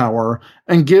firepower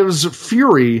and gives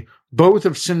Fury both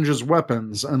of Singe's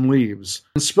weapons and leaves.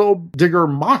 And Spelldigger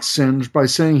mocks Singe by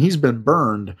saying he's been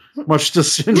burned, much to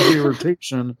Singe's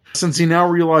irritation, since he now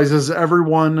realizes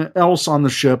everyone else on the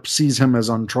ship sees him as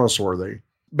untrustworthy.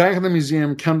 Back in the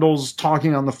museum, Kendall's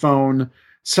talking on the phone,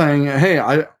 saying, hey,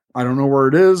 I don't know where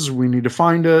it is. We need to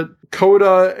find it.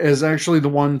 Coda is actually the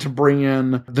one to bring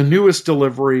in the newest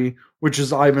delivery, which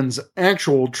is Ivan's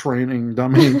actual training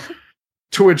dummy.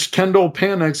 To which Kendall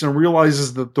panics and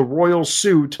realizes that the royal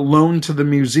suit loaned to the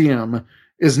museum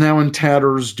is now in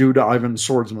tatters due to Ivan's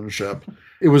swordsmanship.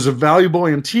 It was a valuable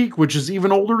antique, which is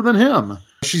even older than him.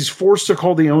 She's forced to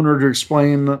call the owner to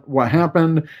explain what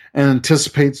happened and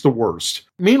anticipates the worst.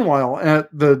 Meanwhile, at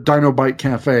the Dinobite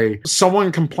Cafe,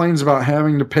 someone complains about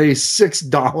having to pay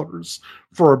 $6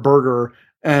 for a burger,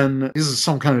 and this is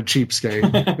some kind of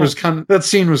cheapskate. That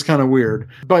scene was kind of weird.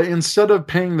 But instead of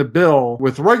paying the bill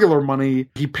with regular money,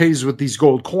 he pays with these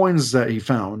gold coins that he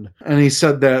found. And he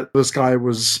said that this guy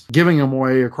was giving them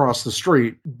away across the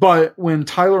street. But when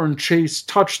Tyler and Chase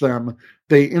touch them,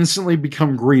 they instantly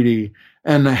become greedy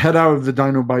and head out of the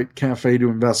Dinobite Cafe to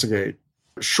investigate.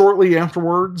 Shortly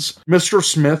afterwards, Mr.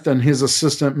 Smith and his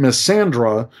assistant, Miss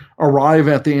Sandra, arrive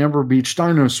at the Amber Beach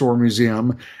Dinosaur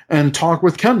Museum and talk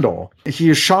with Kendall. He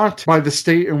is shocked by the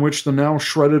state in which the now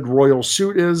shredded royal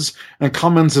suit is and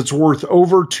comments it's worth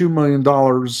over $2 million,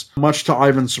 much to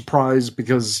Ivan's surprise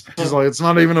because he's like, it's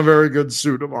not even a very good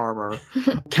suit of armor.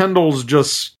 Kendall's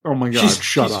just, oh my God,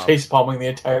 shut up. She's face-palming the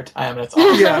entire time, and it's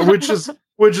awesome. Yeah,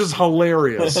 which is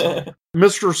hilarious.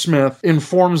 Mr. Smith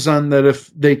informs them that if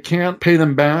they can't pay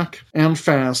them back and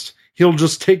fast, he'll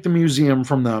just take the museum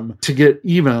from them to get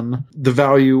even the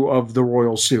value of the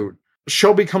royal suit.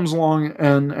 Shelby comes along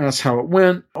and asks how it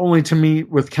went, only to meet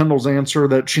with Kendall's answer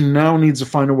that she now needs to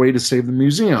find a way to save the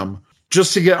museum.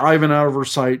 Just to get Ivan out of her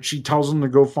sight, she tells him to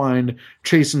go find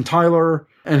Chase and Tyler,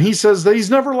 and he says that he's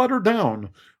never let her down,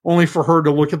 only for her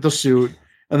to look at the suit,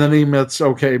 and then he admits,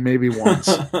 okay, maybe once.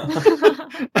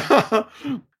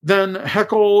 Then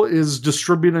Heckle is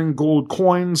distributing gold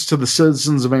coins to the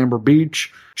citizens of Amber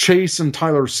Beach. Chase and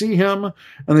Tyler see him,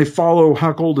 and they follow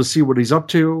Heckle to see what he's up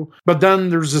to. But then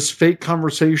there's this fake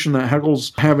conversation that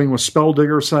Heckle's having with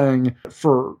Spelldigger, saying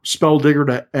for Spelldigger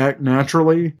to act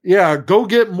naturally. Yeah, go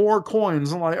get more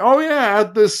coins. I'm like, oh yeah,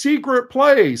 at the secret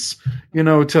place,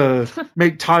 to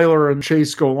make Tyler and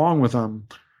Chase go along with him.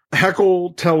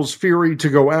 Heckle tells Fury to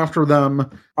go after them.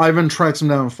 Ivan tracks him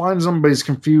down and finds them, but he's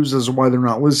confused as to why they're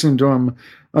not listening to him.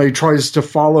 He tries to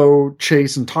follow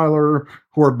Chase and Tyler,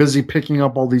 who are busy picking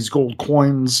up all these gold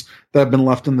coins that have been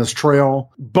left in this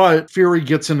trail. But Fury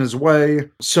gets in his way,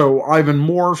 so Ivan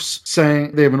morphs,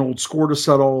 saying they have an old score to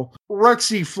settle.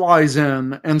 Rexy flies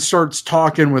in and starts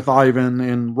talking with Ivan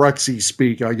in Rexy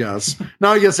speak, I guess.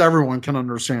 Now I guess everyone can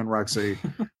understand Rexy.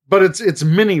 But it's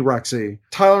mini Rexy.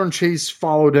 Tyler and Chase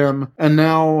followed him, and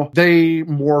now they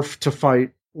morph to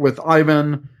fight with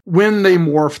Ivan. When they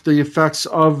morph, the effects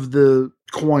of the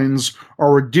coins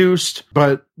are reduced,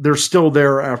 but they're still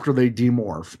there after they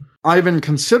demorph. Ivan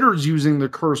considers using the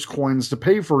cursed coins to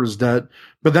pay for his debt,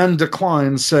 but then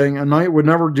declines, saying a knight would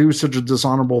never do such a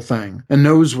dishonorable thing, and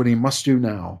knows what he must do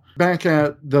now. Back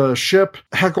at the ship,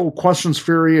 Heckle questions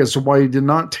Fury as to why he did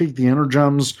not take the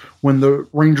Energems when the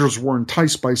Rangers were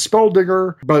enticed by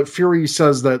Spelldigger, but Fury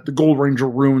says that the Gold Ranger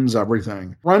ruins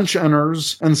everything. Wrench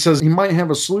enters and says he might have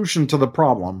a solution to the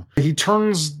problem. He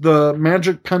turns the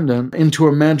magic pendant into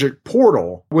a magic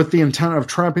portal with the intent of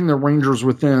trapping the Rangers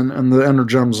within and the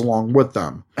Energems along with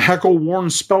them. Heckle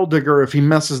warns Spelldigger if he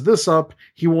messes this up,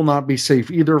 he will not be safe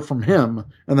either from him,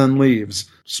 and then leaves.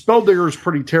 Spelldigger is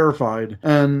pretty terrified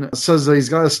and says that he's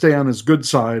got to stay on his good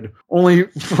side, only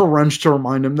for Wrench to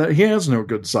remind him that he has no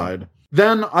good side.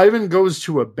 Then Ivan goes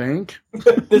to a bank.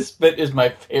 This bit is my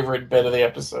favorite bit of the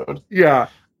episode. Yeah.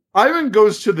 Ivan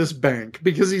goes to this bank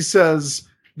because he says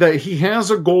that he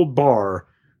has a gold bar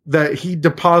that he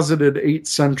deposited 8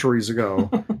 centuries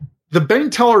ago. The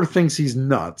bank teller thinks he's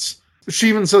nuts. She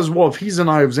even says, well, if he's an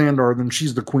Eye of Xandar, then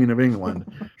she's the Queen of England.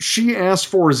 She asks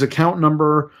for his account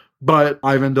number, but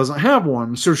Ivan doesn't have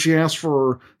one. So she asks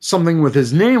for something with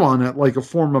his name on it, like a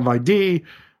form of ID.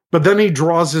 But then he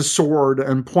draws his sword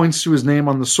and points to his name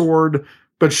on the sword,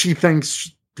 but she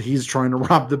thinks he's trying to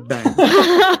rob the bank.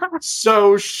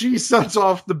 So she sets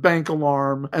off the bank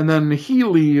alarm, and then he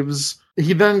leaves.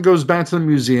 He then goes back to the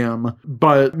museum,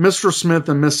 but Mr. Smith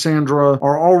and Miss Sandra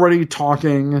are already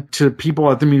talking to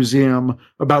people at the museum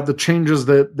about the changes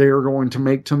that they are going to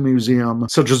make to the museum,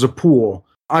 such as a pool.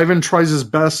 Ivan tries his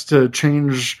best to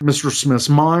change Mr. Smith's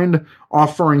mind,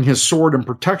 offering his sword and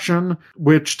protection,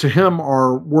 which to him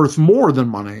are worth more than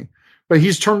money. But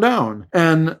he's turned down.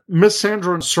 And Miss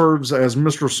Sandra serves as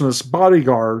Mr. Smith's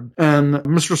bodyguard, and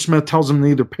Mr. Smith tells him to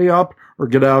either pay up or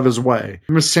get out of his way.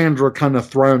 Miss Sandra kind of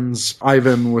threatens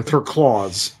Ivan with her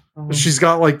claws. She's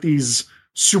got like these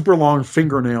super long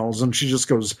fingernails, and she just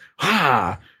goes,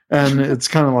 ha! And it's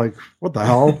kind of like, what the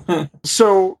hell?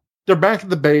 So they're back at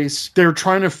the base. They're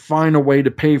trying to find a way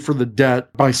to pay for the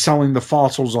debt by selling the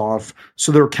fossils off.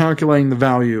 So they're calculating the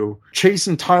value. Chase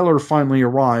and Tyler finally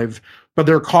arrive, but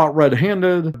they're caught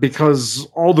red-handed because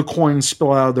all the coins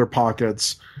spill out of their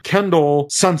pockets. Kendall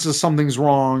senses something's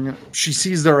wrong. She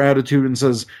sees their attitude and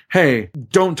says, hey,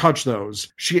 don't touch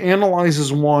those. She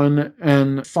analyzes one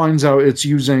and finds out it's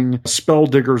using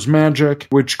Spelldigger's magic,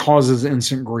 which causes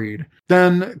instant greed.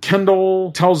 Then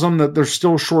Kendall tells them that they're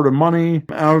still short of money.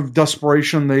 Out of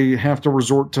desperation, they have to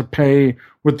resort to pay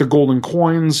with the golden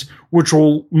coins, which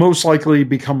will most likely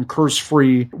become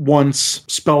curse-free once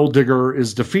Spelldigger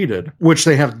is defeated, which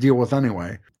they have to deal with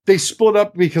anyway. They split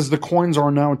up because the coins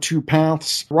are now 2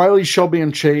 paths. Riley, Shelby,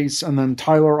 and Chase, and then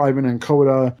Tyler, Ivan, and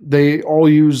Coda, they all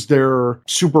use their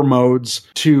super modes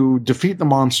to defeat the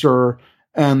monster,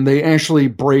 and they actually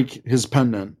break his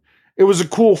pendant. It was a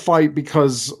cool fight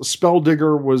because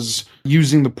Spelldigger was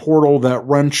using the portal that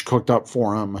Wrench cooked up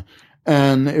for him.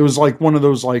 And it was like one of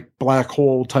those like black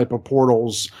hole type of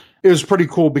portals. It was pretty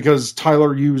cool because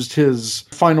Tyler used his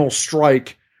final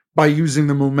strike by using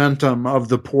the momentum of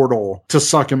the portal to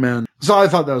suck him in. So I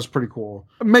thought that was pretty cool.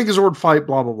 Megazord fight,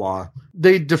 blah, blah, blah.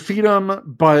 They defeat him,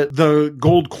 but the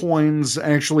gold coins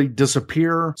actually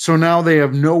disappear. So now they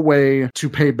have no way to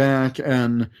pay back,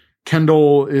 and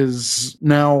Kendall is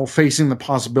now facing the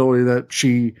possibility that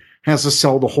she has to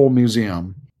sell the whole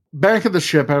museum. Back at the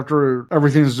ship, after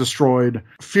everything is destroyed,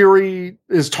 Fury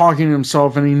is talking to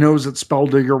himself, and he knows that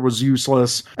Spelldigger was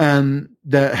useless and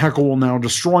that Heckle will now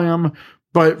destroy him.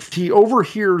 But he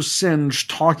overhears Singe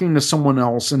talking to someone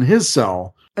else in his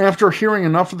cell. After hearing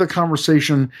enough of the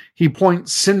conversation, he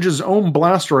points Singe's own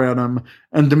blaster at him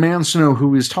and demands to know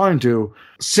who he's talking to.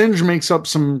 Singe makes up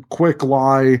some quick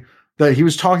lie that he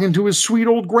was talking to his sweet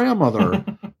old grandmother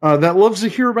that loves to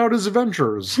hear about his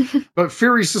adventures. But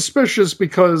Fury's suspicious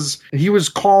because he was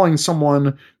calling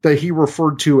someone that he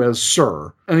referred to as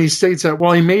Sir. And he states that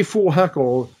while he may fool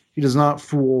Heckle, he does not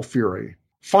fool Fury.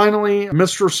 Finally,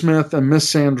 Mr. Smith and Miss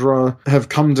Sandra have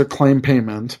come to claim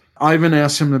payment. Ivan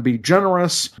asks him to be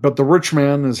generous, but the rich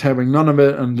man is having none of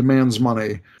it and demands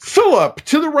money. Philip,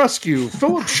 to the rescue!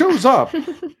 Philip shows up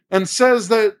and says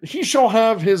that he shall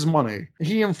have his money.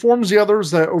 He informs the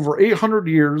others that over 800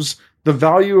 years, the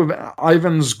value of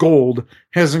Ivan's gold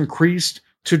has increased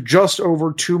to just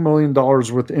over $2 million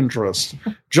with interest,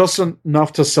 just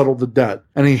enough to settle the debt.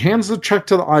 And he hands the check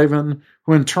to Ivan,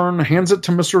 who in turn hands it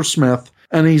to Mr. Smith,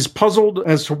 and he's puzzled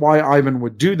as to why Ivan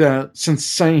would do that, since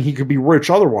saying he could be rich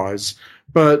otherwise.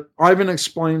 But Ivan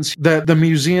explains that the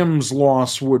museum's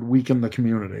loss would weaken the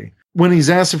community. When he's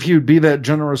asked if he would be that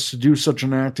generous to do such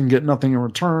an act and get nothing in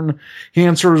return, he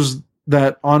answers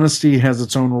that honesty has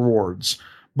its own rewards.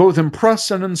 Both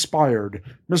impressed and inspired,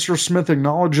 Mr. Smith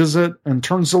acknowledges it and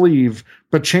turns to leave,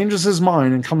 but changes his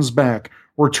mind and comes back,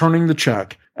 returning the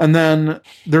check. And then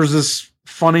there's this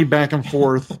funny back and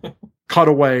forth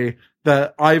cutaway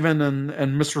that Ivan and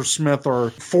Mr. Smith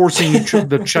are forcing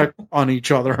the check on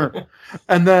each other.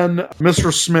 And then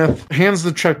Mr. Smith hands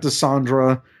the check to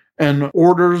Sandra and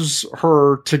orders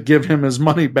her to give him his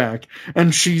money back.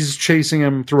 And she's chasing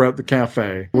him throughout the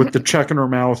cafe with the check in her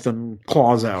mouth and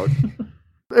claws out.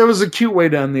 It was a cute way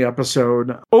to end the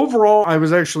episode. Overall, I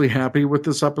was actually happy with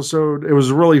this episode. It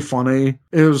was really funny.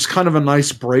 It was kind of a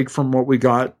nice break from what we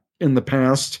got in the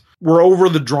past. We're over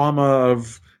the drama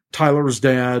of Tyler's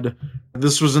dad.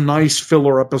 This was a nice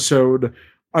filler episode.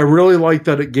 I really like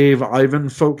that it gave Ivan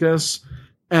focus.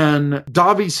 And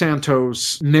Davi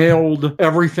Santos nailed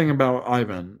everything about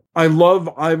Ivan. I love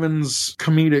Ivan's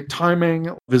comedic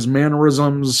timing, his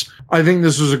mannerisms. I think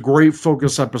this was a great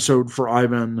focus episode for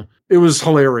Ivan. It was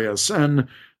hilarious. And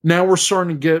now we're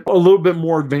starting to get a little bit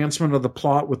more advancement of the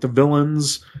plot with the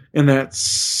villains, and that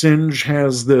Singe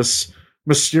has this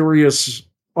mysterious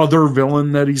other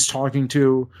villain that he's talking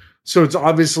to. So it's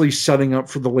obviously setting up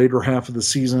for the later half of the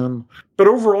season. But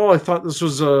overall, I thought this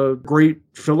was a great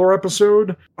filler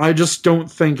episode. I just don't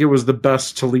think it was the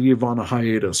best to leave on a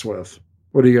hiatus with.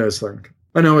 What do you guys think?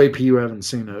 I know, AP, you haven't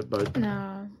seen it, but...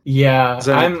 No. Yeah,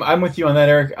 I'm with you on that,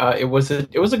 Eric. It was a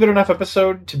good enough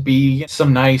episode to be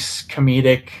some nice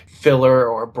comedic filler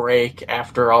or break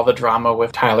after all the drama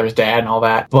with Tyler's dad and all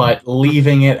that, but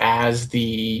leaving it as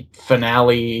the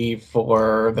finale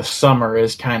for the summer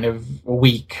is kind of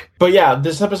weak. But yeah,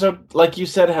 this episode, like you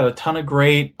said, had a ton of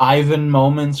great Ivan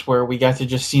moments where we got to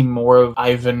just see more of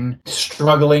Ivan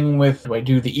struggling with, do I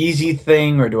do the easy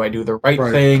thing or do I do the right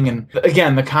thing? And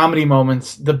again, the comedy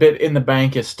moments, the bit in the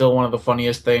bank is still one of the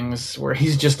funniest things where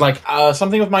he's just like,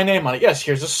 something with my name on it. Yes,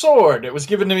 here's a sword. It was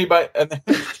given to me by...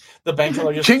 The bank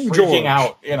teller just King freaking George.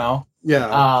 Out, you know?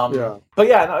 Yeah. But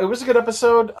yeah, no, it was a good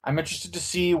episode. I'm interested to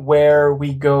see where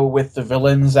we go with the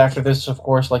villains after this, of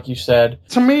course, like you said.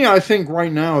 To me, I think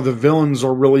right now the villains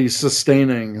are really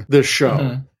sustaining this show.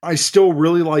 Mm-hmm. I still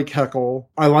really like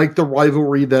Heckle. I like the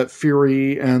rivalry that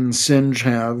Fury and Singe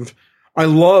have. I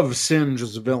love Singe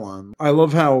as a villain. I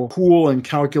love how cool and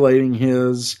calculating he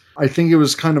is. I think it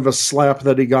was kind of a slap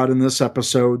that he got in this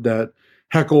episode that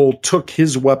Heckle took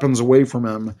his weapons away from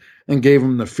him and gave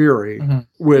him the Fury,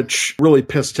 which really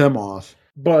pissed him off.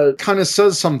 But kind of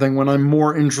says something when I'm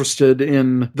more interested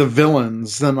in the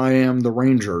villains than I am the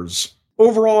Rangers.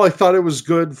 Overall, I thought it was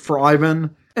good for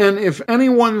Ivan. And if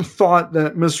anyone thought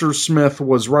that Mr. Smith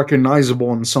was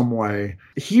recognizable in some way,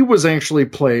 he was actually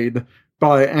played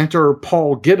by actor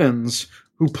Paul Giddens,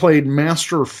 who played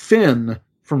Master Finn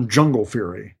from Jungle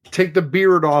Fury. Take the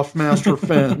beard off Master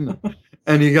Finn.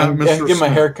 And you got Mr. Give him a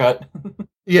haircut.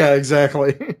 Yeah,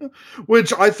 exactly.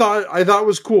 Which I thought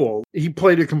was cool. He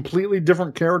played a completely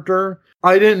different character.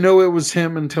 I didn't know it was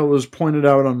him until it was pointed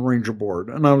out on Ranger Board.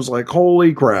 And I was like,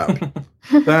 holy crap.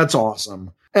 That's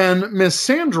awesome. And Miss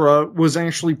Sandra was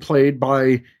actually played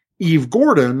by Eve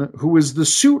Gordon, who is the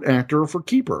suit actor for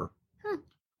Keeper.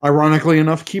 Ironically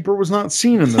enough, Keeper was not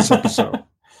seen in this episode.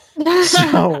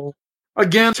 So...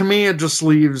 Again, to me, it just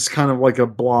leaves kind of like a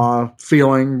blah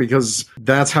feeling because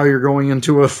that's how you're going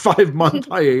into a 5-month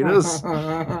hiatus.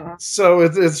 So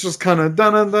it's just kind of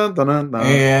dun-dun-dun-dun-dun.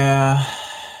 Yeah.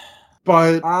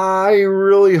 But I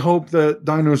really hope that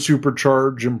Dino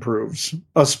Supercharge improves,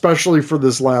 especially for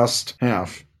this last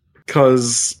half.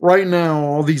 Because right now,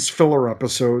 all these filler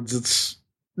episodes, it's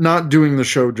not doing the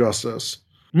show justice.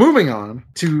 Moving on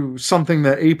to something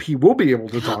that AP will be able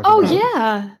to talk about. Oh,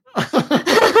 yeah.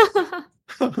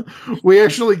 We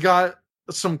actually got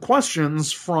some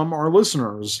questions from our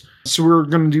listeners. So we're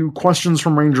going to do questions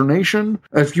from Ranger Nation.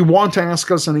 If you want to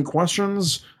ask us any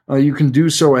questions, you can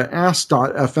do so at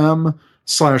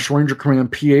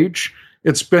ask.fm/RangerCommandPH.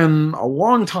 It's been a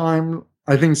long time,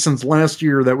 I think since last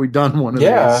year that we've done one of these.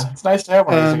 Yeah, it's nice to have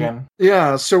one of these again.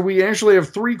 Yeah, so we actually have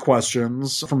 3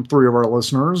 questions from 3 of our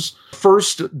listeners.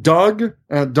 First, Doug,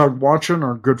 at Doug Watchin,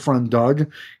 our good friend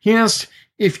Doug. He asked,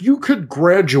 if you could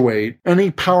graduate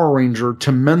any Power Ranger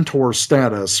to mentor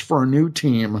status for a new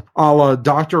team, a la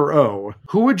Dr. O,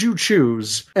 who would you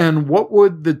choose, and what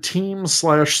would the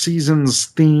team/season's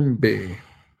theme be?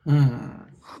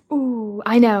 Ooh,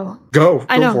 I know. Go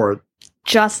know. For it.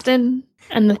 Justin,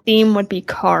 and the theme would be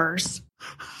cars.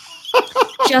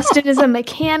 Justin is a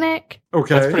mechanic.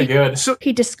 Okay. That's pretty good. So,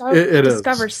 he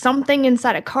discovers something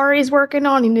inside a car he's working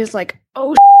on, and he's like,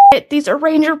 oh, shit, these are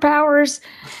Ranger powers.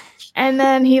 And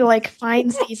then he,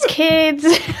 finds these kids.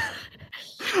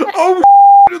 Oh,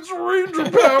 it's Ranger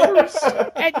powers.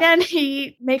 And then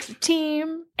he makes a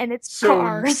team, and it's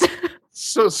cars.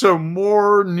 So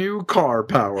more new car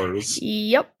powers.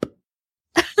 Yep.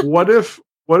 What if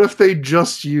What if they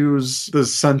just use the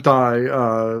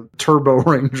Sentai Turbo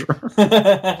Ranger?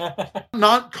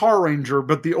 Not Car Ranger,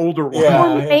 but the older one.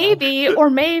 Yeah. Or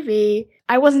maybe,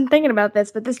 I wasn't thinking about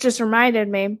this, but this just reminded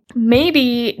me.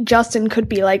 Maybe Justin could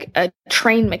be like a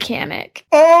train mechanic.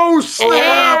 Oh,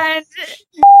 snap!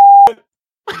 And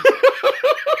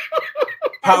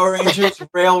Power Rangers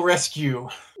Rail Rescue.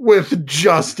 With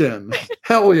Justin.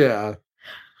 Hell yeah.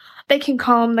 they can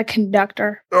call him the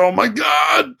conductor. Oh my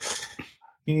god!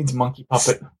 He needs monkey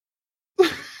puppet.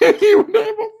 He would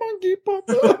have a monkey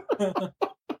puppet.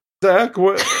 Zach,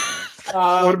 what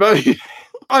about you?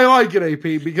 I like it,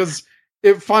 AP, because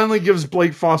it finally gives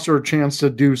Blake Foster a chance to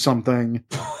do something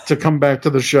to come back to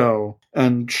the show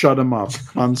and shut him up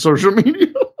on social media.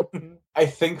 I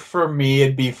think for me,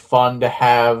 it'd be fun to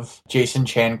have Jason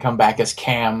Chan come back as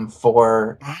Cam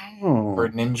for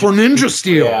Ninja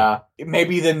Steel. Yeah,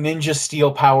 maybe the Ninja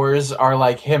Steel powers are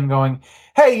like him going,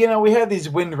 "Hey, we had these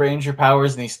Wind Ranger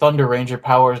powers and these Thunder Ranger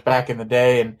powers back in the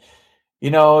day, and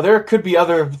there could be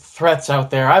other threats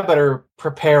out there. I better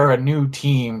prepare a new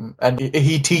team." And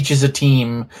he teaches a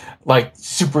team like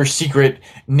super secret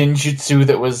ninjutsu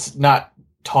that was not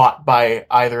taught by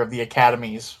either of the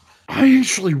academies. I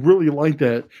actually really like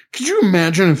that. Could you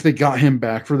imagine if they got him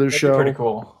back for this show? Pretty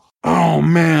cool. Oh,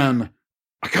 man.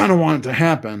 I kind of want it to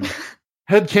happen.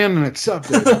 Headcanon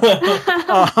accepted.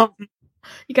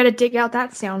 You gotta dig out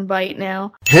that sound bite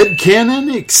now.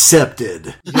 Headcanon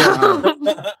accepted. Yeah.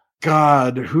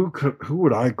 God, who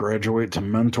would I graduate to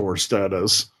mentor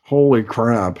status? Holy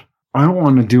crap. I don't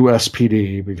want to do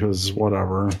SPD because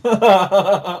whatever.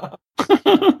 But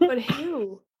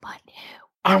who?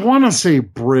 I want to say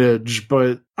Bridge,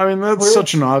 but I mean, that's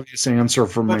such an obvious answer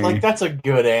for me. Like, that's a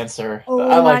good answer. Oh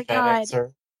I like my that God.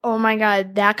 answer. Oh my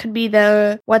god, that could be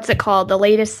what's it called? The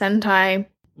latest Sentai.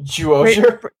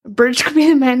 Zyuohger? Bridge could be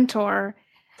the mentor.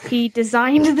 He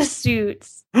designed the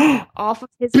suits off of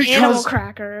his animal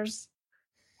crackers.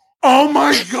 Oh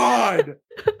my god!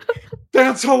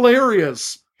 That's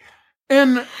hilarious.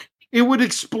 And it would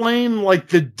explain, like,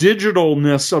 the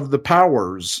digitalness of the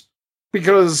powers.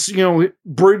 Because,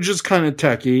 Bridge is kind of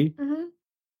techie. Mm-hmm.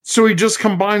 So he just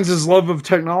combines his love of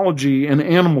technology and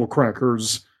animal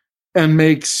crackers and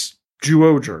makes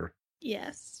Zyuohger.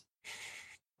 Yes.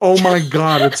 Oh my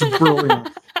god, it's brilliant.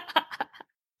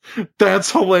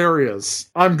 That's hilarious.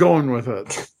 I'm going with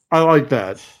it. I like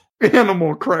that.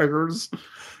 Animal crackers.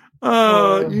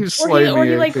 You slay me. Or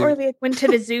he went to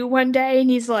the zoo one day and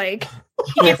he's like,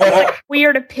 he gets this like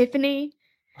weird epiphany.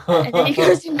 And then he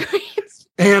goes and creates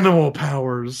animal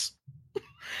powers.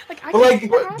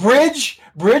 Bridge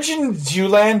and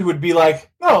Zooland would be like,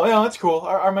 no, that's cool.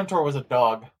 Our mentor was a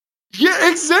dog.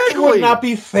 Yeah, exactly. He would not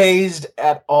be phased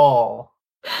at all.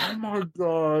 Oh my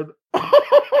god.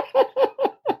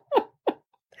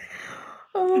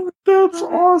 Oh, that's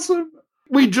awesome.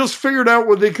 We just figured out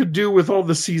what they could do with all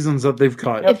the seasons that they've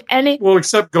cut.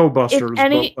 Except Go Busters.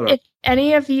 If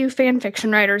any of you fan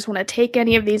fiction writers want to take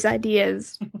any of these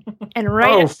ideas and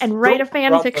write a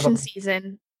fan fiction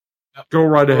season, go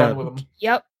right ahead.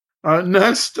 Yep.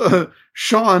 Next,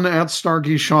 Sean at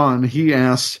Starkey Sean, he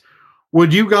asked,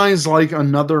 would you guys like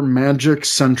another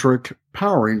magic-centric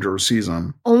Power Ranger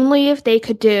season? Only if they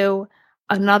could do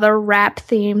another rap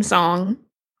theme song.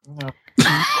 No.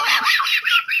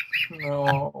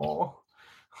 No.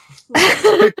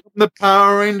 Here come the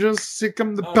Power Rangers. Here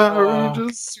come the Power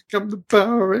Rangers. Here come the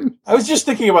Power Rangers. I was just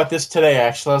thinking about this today,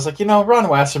 actually. I was like, Ron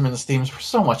Wasserman's themes were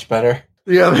so much better.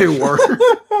 Yeah, they were.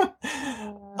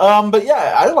 But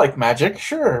yeah, I like magic.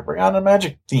 Sure, bring on a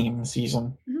magic theme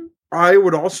season. I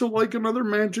would also like another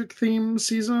magic theme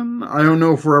season. I don't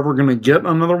know if we're ever going to get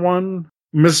another one.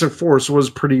 Mystic Force was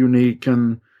pretty unique,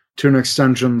 and to an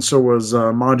extension, so was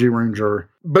Magi Ranger.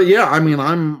 But yeah, I mean,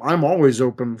 I'm always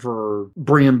open for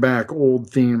bringing back old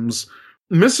themes.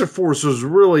 Mystic Force was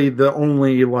really the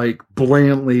only like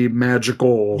blandly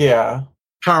magical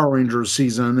Power Rangers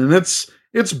season, and it's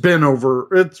been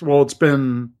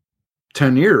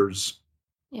 10 years.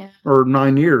 Yeah. Or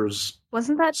 9 years.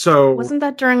 Wasn't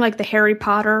that during like the Harry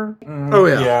Potter? Oh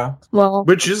yeah. Yeah. Well,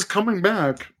 which is coming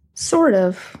back. Sort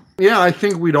of. Yeah, I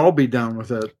think we'd all be down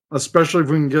with it, especially if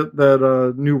we can get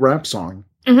that new rap song.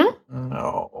 Mm-hmm.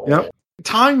 No. Yep.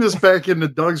 Tying this back into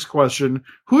Doug's question,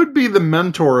 who would be the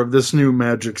mentor of this new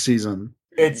Magic season?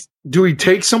 Do we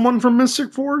take someone from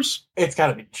Mystic Force? It's got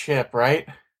to be Chip, right?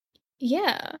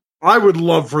 Yeah. I would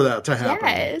love for that to happen.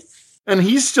 Yes. And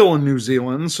he's still in New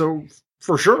Zealand, so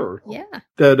for sure. Yeah.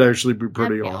 That'd actually be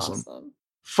pretty awesome.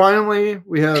 Finally,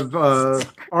 we have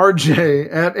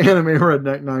RJ at Anime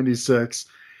Redneck 96.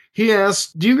 He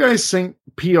asked, do you guys think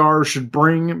PR should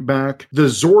bring back the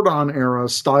Zordon era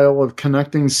style of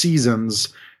connecting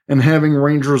seasons and having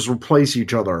Rangers replace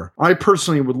each other? I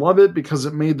personally would love it because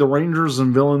it made the Rangers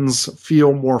and villains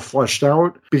feel more fleshed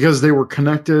out because they were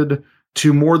connected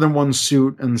to more than one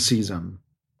suit and season.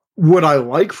 Would I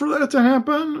like for that to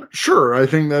happen? Sure, I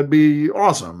think that'd be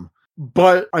awesome.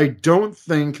 But I don't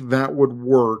think that would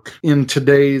work in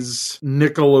today's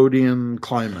Nickelodeon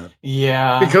climate.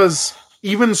 Yeah. Because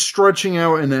even stretching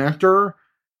out an actor,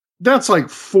 that's like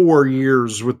 4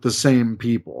 years with the same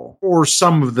people. Or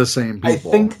some of the same people. I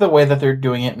think the way that they're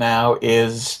doing it now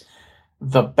is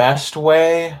the best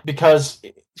way, because...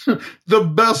 the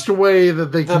best way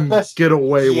that they can get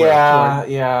away with.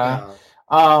 Yeah.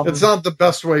 It's not the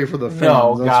best way for the fans.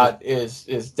 No, God,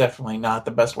 is definitely not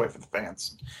the best way for the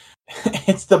fans.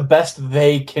 It's the best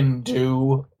they can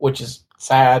do, which is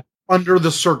sad. Under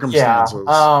the circumstances.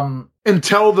 Yeah.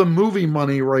 Until the movie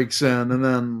money rakes in, and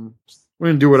then we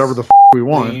can do whatever the we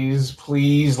want.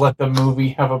 Please let the movie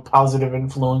have a positive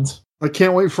influence. I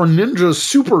can't wait for Ninja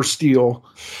Super Steel.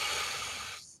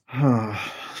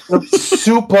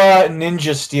 Super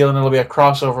Ninja Steel, and it'll be a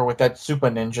crossover with that Super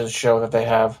Ninja show that they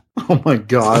have. Oh my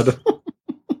God.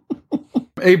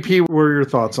 AP, what are your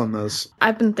thoughts on this?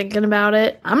 I've been thinking about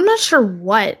it. I'm not sure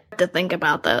what to think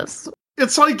about this.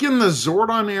 It's like in the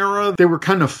Zordon era, they were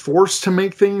kind of forced to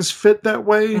make things fit that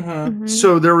way. Mm-hmm.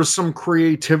 So there was some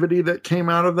creativity that came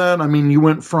out of that. I mean, you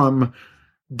went from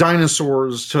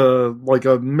dinosaurs to like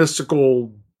a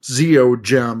mystical Zeo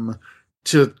gem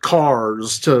to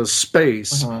cars to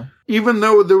space. Mm-hmm. Even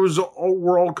though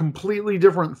were all completely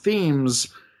different themes,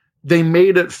 they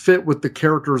made it fit with the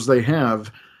characters they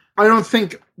have. I don't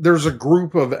think there's a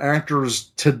group of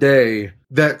actors today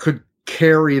that could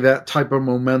carry that type of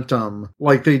momentum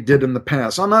like they did in the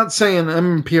past. I'm not saying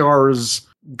MMPR is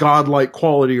godlike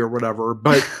quality or whatever,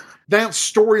 but that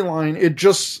storyline,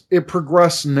 it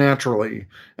progressed naturally.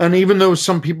 And even though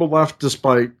some people left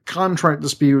despite contract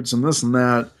disputes and this and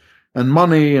that, and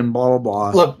money and blah,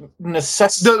 blah, blah. Look,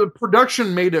 the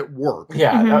production made it work.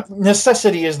 Yeah,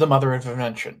 necessity is the mother of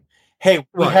invention. Hey,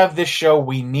 we have this show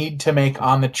we need to make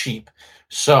on the cheap.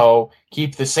 So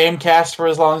keep the same cast for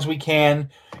as long as we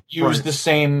can, use the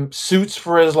same suits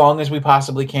for as long as we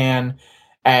possibly can,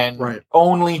 and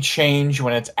only change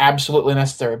when it's absolutely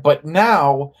necessary. But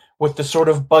now, with the sort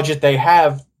of budget they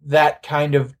have, that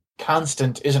kind of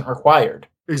constant isn't required.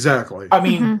 Exactly. I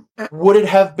mean, would it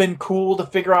have been cool to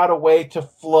figure out a way to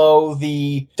flow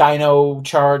the Dino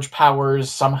Charge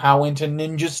powers somehow into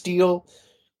Ninja Steel?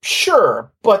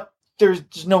 Sure, but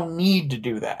there's no need to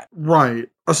do that. Right.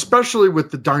 Especially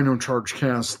with the Dino Charge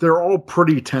cast. They're all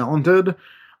pretty talented.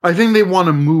 I think they want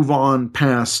to move on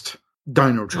past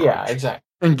Dino Charge. Yeah, exactly.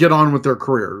 And get on with their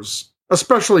careers.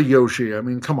 Especially Yoshi. I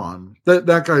mean, come on.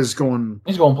 That guy's going...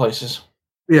 He's going places.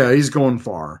 Yeah, he's going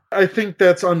far. I think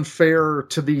that's unfair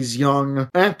to these young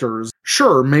actors.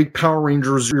 Sure, make Power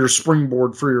Rangers your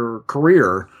springboard for your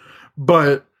career.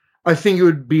 But I think it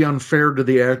would be unfair to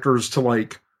the actors to,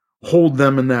 like, hold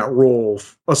them in that role,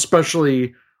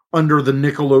 especially under the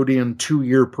Nickelodeon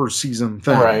 2-year per season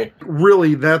thing. Right.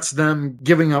 Really, that's them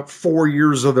giving up 4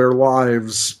 years of their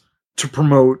lives to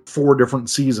promote 4 different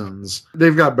seasons.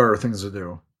 They've got better things to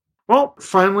do. Well,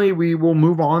 finally, we will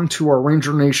move on to our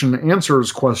Ranger Nation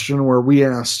Answers question, where we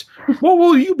asked, what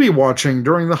will you be watching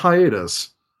during the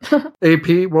hiatus?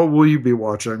 AP, what will you be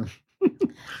watching?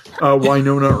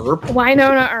 Wynonna Earp.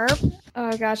 Wynonna Earp.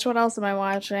 Oh gosh, what else am I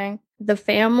watching? The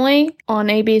Family on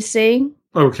ABC.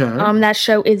 Okay. That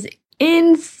show is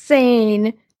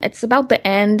insane. It's about the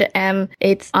end, and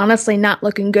it's honestly not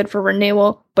looking good for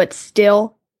renewal, but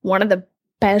still one of the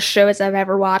best shows I've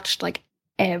ever watched, like,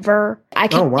 ever. I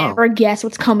can never guess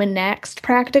what's coming next,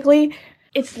 practically.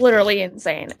 It's literally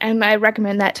insane, and I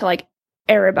recommend that to, like,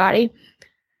 everybody.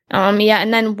 And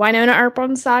then Wynonna Earp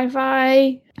on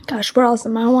Sci-Fi. Gosh, what else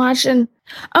am I watching?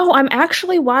 Oh, I'm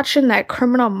actually watching that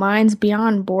Criminal Minds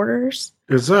Beyond Borders.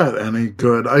 Is that any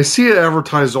good? I see it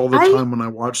advertised all the time when I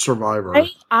watch Survivor.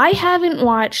 I haven't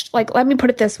watched, like, let me put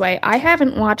it this way. I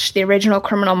haven't watched the original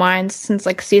Criminal Minds since,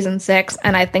 like, season 6,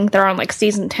 and I think they're on, like,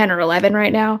 season 10 or 11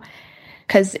 right now,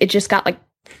 because it just got, like,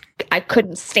 I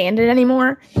couldn't stand it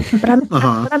anymore. But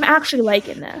I'm actually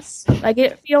liking this. Like,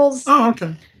 it feels... Oh,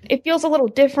 okay. It feels a little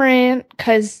different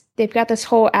because they've got this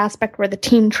whole aspect where the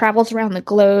team travels around the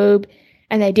globe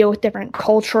and they deal with different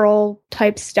cultural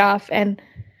type stuff. And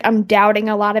I'm doubting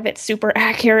a lot of it's super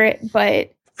accurate,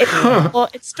 but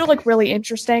it's still like really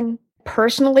interesting.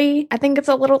 Personally, I think it's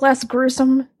a little less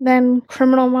gruesome than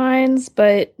Criminal Minds,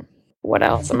 but what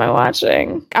else am I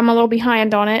watching? I'm a little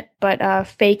behind on it, but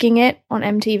Faking It on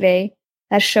MTV.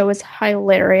 That show is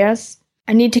hilarious.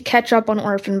 I need to catch up on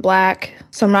Orphan Black,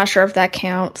 so I'm not sure if that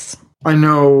counts. I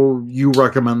know you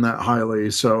recommend that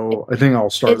highly, so I think I'll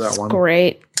start that one. It's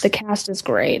great. The cast is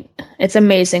great. It's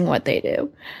amazing what they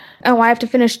do. Oh, I have to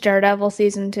finish Daredevil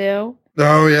season 2.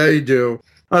 Oh, yeah, you do.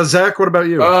 Zach, what about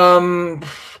you?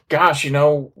 Gosh,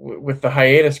 with the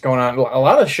hiatus going on, a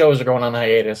lot of shows are going on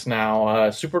hiatus now.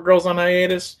 Supergirl's on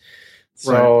hiatus.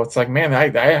 So It's like, man, I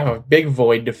have a big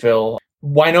void to fill.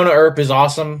 Winona Earp is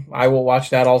awesome. I will watch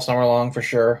that all summer long for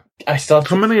sure. I still have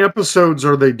How many episodes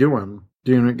are they doing?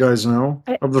 Do you guys know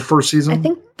of the first season? I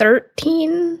think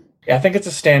 13. Yeah, I think it's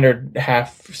a standard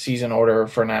half season order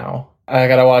for now. I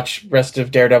gotta watch rest of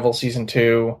Daredevil season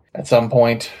 2 at some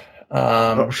point.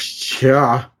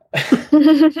 Yeah.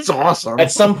 It's awesome.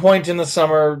 At some point in the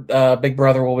summer, Big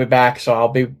Brother will be back, so I'll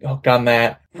be hooked on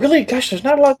that. Really, gosh, there's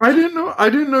not a lot. I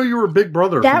didn't know you were a Big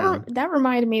Brother fan. That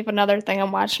reminded me of another thing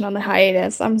I'm watching on the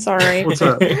hiatus. I'm sorry. What's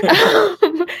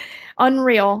that?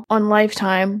 Unreal on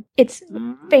Lifetime. It's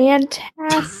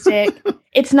fantastic.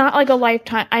 It's not like a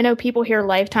Lifetime. I know people hear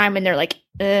Lifetime and they're like,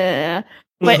 ugh.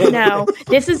 But no,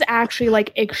 this is actually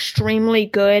like extremely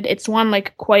good. It's won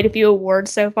like quite a few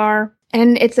awards so far.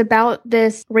 And it's about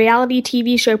this reality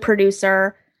TV show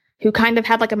producer who kind of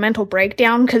had like a mental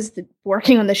breakdown because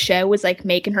working on the show was like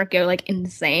making her go like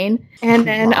insane. And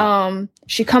then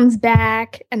she comes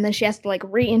back and then she has to like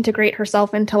reintegrate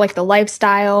herself into like the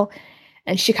lifestyle.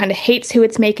 And she kind of hates who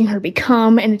it's making her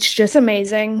become. And it's just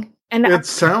amazing. And it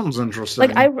sounds interesting.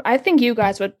 Like I think you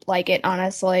guys would like it,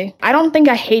 honestly. I don't think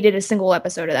I hated a single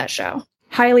episode of that show.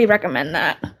 Highly recommend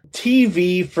that.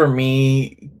 TV for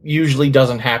me usually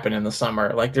doesn't happen in the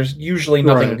summer. Like there's usually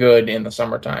nothing good in the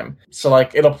summertime. So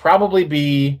like it'll probably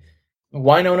be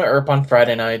Winona Earp on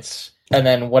Friday nights and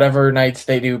then whatever nights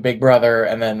they do Big Brother,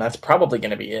 and then that's probably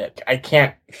going to be it. I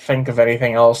can't think of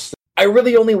anything else. I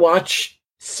really only watch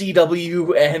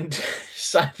CW and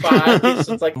sci-fi.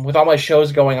 So it's like with all my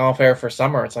shows going off air for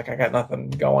summer, it's like I got nothing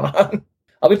going on.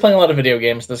 I'll be playing a lot of video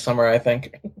games this summer, I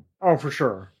think. Oh, for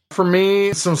sure. For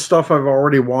me, some stuff I've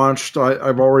already watched.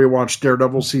 I've already watched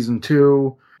Daredevil season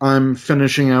 2. I'm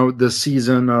finishing out this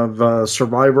season of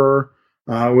Survivor,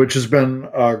 which has been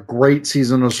a great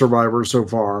season of Survivor so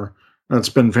far. That's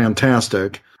been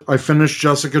fantastic. I finished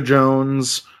Jessica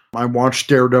Jones. I watched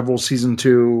Daredevil season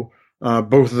 2.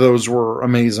 Both of those were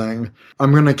amazing.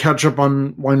 I'm going to catch up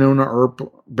on Winona Earp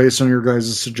based on your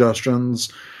guys'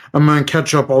 suggestions. I'm going to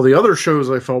catch up all the other shows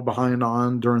I fell behind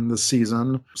on during this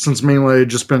season, since mainly I've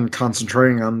just been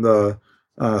concentrating on the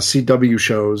CW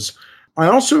shows. I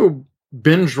also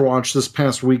binge watched this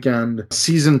past weekend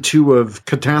season 2 of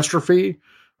Catastrophe,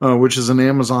 which is an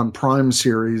Amazon Prime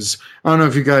series. I don't know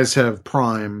if you guys have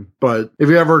Prime, but if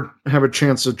you ever have a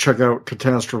chance to check out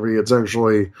Catastrophe, it's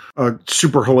actually a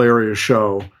super hilarious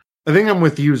show. I think I'm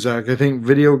with you, Zach. I think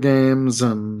video games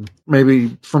and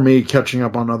maybe for me catching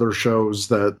up on other shows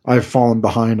that I've fallen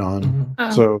behind on.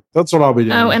 So that's what I'll be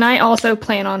doing. Oh, and I also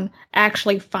plan on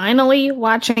actually finally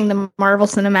watching the Marvel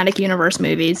Cinematic Universe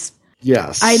movies.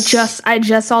 Yes. I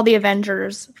just saw the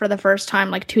Avengers for the first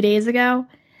time like 2 days ago.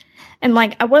 And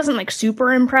like I wasn't like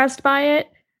super impressed by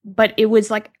it, but it was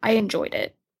like I enjoyed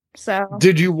it. So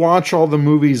did you watch all the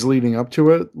movies leading up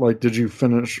to it? Like did you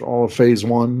finish all of phase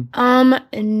 1?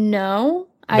 No.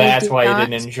 That's why you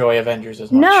didn't enjoy Avengers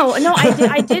as much. No,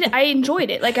 I did. I enjoyed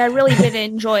it. Like I really did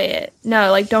enjoy it.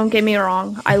 No, like don't get me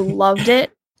wrong. I loved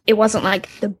it. It wasn't like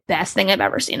the best thing I've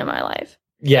ever seen in my life.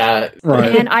 Yeah.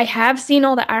 Right. And I have seen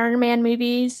all the Iron Man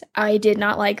movies. I did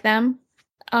not like them.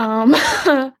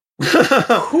 So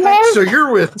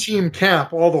you're with Team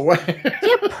Cap all the way.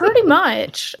 Yeah, pretty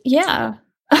much. Yeah.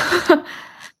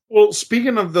 Well,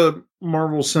 speaking of the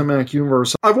Marvel Cinematic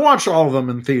Universe, I've watched all of them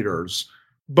in theaters,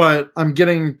 but I'm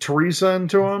getting Teresa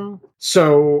into them.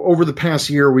 So over the past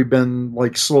year, we've been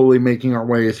like slowly making our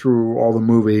way through all the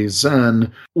movies.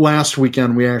 And last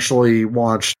weekend, we actually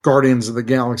watched Guardians of the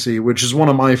Galaxy, which is one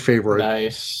of my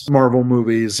favorite Marvel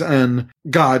movies. And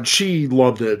God, she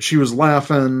loved it. She was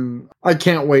laughing. I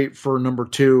can't wait for number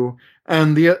 2.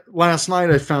 And last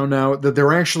night I found out that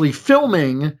they're actually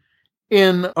filming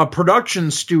in a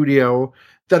production studio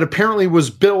that apparently was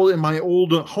built in my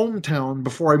old hometown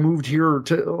before I moved here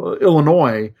to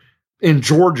Illinois in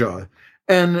Georgia.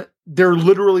 And they're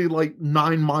literally like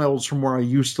 9 miles from where I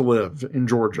used to live in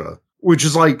Georgia, which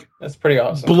is like, that's pretty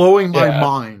awesome, blowing my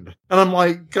mind. And I'm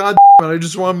like, God damn it, I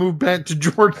just want to move back to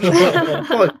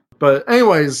Georgia. But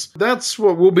anyways, that's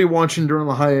what we'll be watching during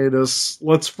the hiatus.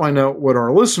 Let's find out what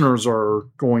our listeners are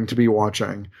going to be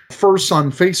watching. First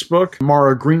on Facebook,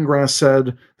 Mara Greengrass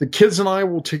said, the kids and I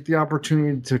will take the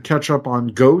opportunity to catch up on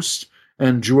Ghost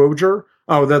and Zyuohger.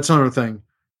 Oh, that's another thing.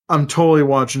 I'm totally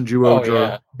watching Zyuohger. Oh,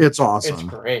 yeah. It's awesome. It's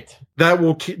great. That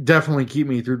will definitely keep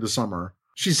me through the summer.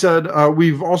 She said,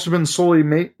 we've also been slowly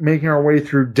making our way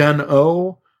through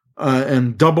Den-O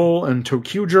and Double and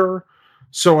Tokyuger,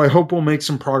 so I hope we'll make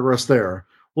some progress there.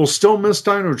 We'll still miss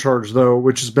Dino Charge, though,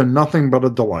 which has been nothing but a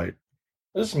delight.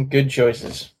 Those are some good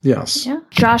choices. Yes. Yeah.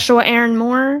 Joshua Aaron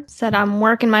Moore said, I'm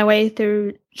working my way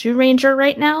through Zyuranger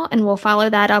right now, and we'll follow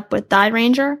that up with Die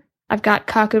Ranger. I've got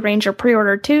Kaku Ranger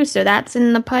pre-ordered too, so that's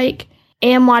in the pike.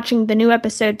 Am watching the new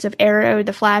episodes of Arrow,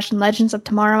 The Flash, and Legends of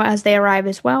Tomorrow as they arrive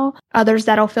as well. Others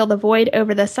that'll fill the void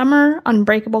over the summer: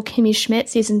 Unbreakable Kimmy Schmidt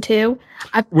Season 2.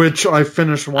 Which I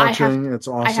finished watching. It's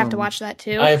awesome. I have to watch that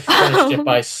too. I finished it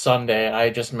by Sunday. I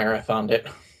just marathoned it.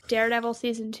 Daredevil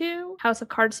Season 2, House of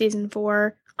Cards Season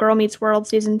 4, Girl Meets World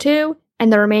Season 2,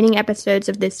 and the remaining episodes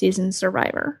of this season's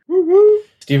Survivor. Woo-hoo.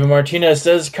 Steven Martinez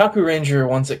says Kaku Ranger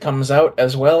once it comes out,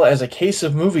 as well as a case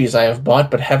of movies I have bought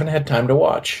but haven't had time to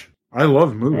watch. I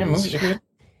love movies. Yeah, movies are good.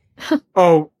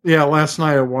 Oh, yeah, last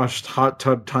night I watched Hot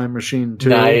Tub Time Machine 2.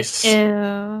 Nice.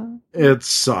 Yeah. It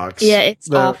sucks. Yeah, it's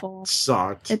That awful.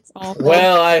 Sucked. It's awful.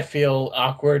 Well, I feel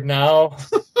awkward now.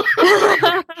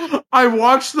 I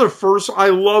watched the first. I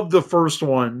loved the first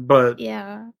one, but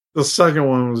Yeah. the second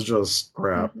one was just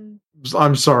crap. Mhm.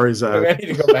 I'm sorry, I Zach.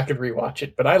 need to go back and rewatch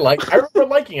it, but I remember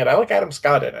liking it. I like Adam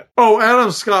Scott in it. Oh, Adam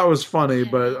Scott was funny,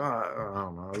 but I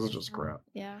don't know. It was just crap.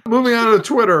 Yeah. Moving on to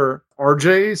Twitter,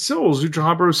 RJ Sills,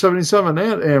 Ultrahopper77,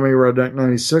 and Anime Redneck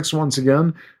 96 once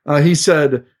again. He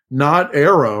said, not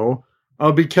Arrow.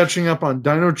 I'll be catching up on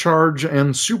Dino Charge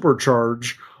and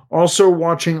Supercharge. Also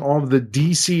watching all of the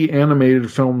DC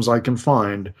animated films I can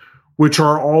find, which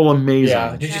are all amazing.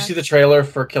 Yeah. Did you see the trailer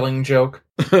for Killing Joke?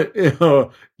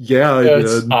 Yeah, I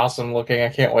It's did. awesome looking. I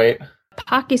can't wait.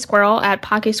 Pocky Squirrel at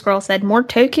Pocky Squirrel said, more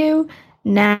Toku,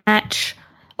 Natch,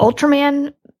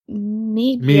 Ultraman,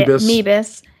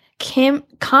 Meebus,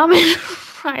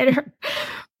 Kamen Rider,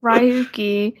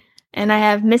 Ryuki, and I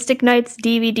have Mystic Knights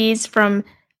DVDs from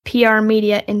PR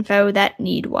Media Info that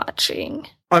need watching.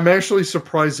 I'm actually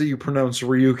surprised that you pronounce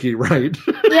Ryuki right.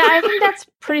 Yeah, I think that's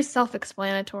pretty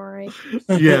self-explanatory.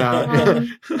 Yeah.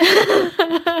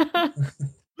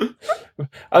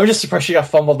 I'm just surprised she got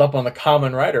fumbled up on the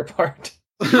Kamen Rider part.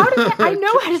 How did I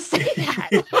know how to say that?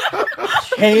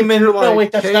 Cayman. You're No,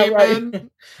 wait, that's not Cayman? right.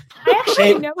 I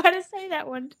actually know how to say that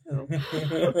one too.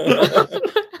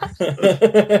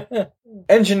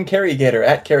 Engine Carrygator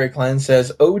at Carry Klein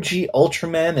says OG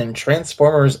Ultraman and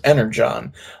Transformers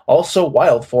Energon. Also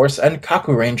Wild Force and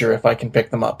Kaku Ranger if I can pick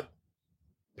them up.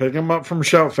 Pick him up from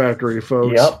Shout Factory,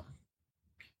 folks. Yep.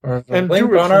 Or the And link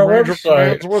do it on our Ranger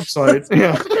website. Command's website.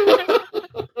 Yeah.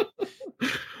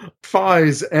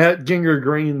 Fies at Ginger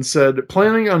Green said,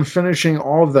 planning on finishing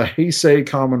all of the Heisei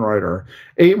Kamen Rider.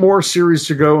 8 more series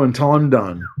to go until I'm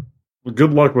done. Well,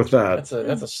 good luck with that.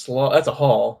 That's a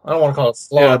haul. I don't want to call it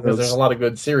slog Yeah, because there's a lot of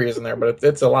good series in there, but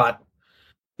it's a lot.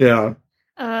 Yeah.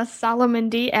 Solomon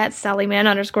D at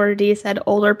Sallyman_D said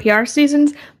older PR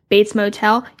seasons, Bates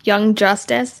Motel, Young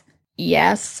Justice,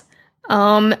 yes.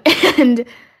 And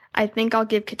I think I'll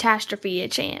give Catastrophe a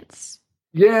chance.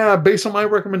 Yeah, based on my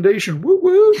recommendation. Woo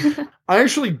woo. I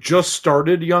actually just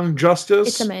started Young Justice.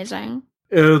 It's amazing.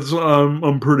 It's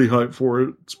I'm pretty hyped for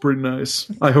it. It's pretty nice.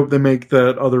 I hope they make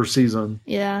that other season.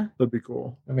 Yeah. That'd be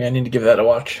cool. I mean, I need to give that a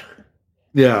watch.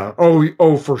 Yeah.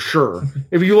 Oh, for sure.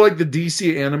 If you like the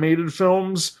DC animated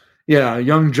films, yeah,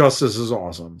 Young Justice is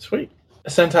awesome. Sweet.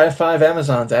 Sentai 5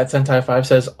 Amazons at Sentai 5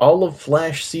 says all of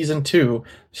Flash Season 2.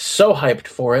 So hyped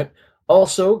for it.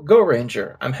 Also, Go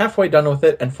Ranger. I'm halfway done with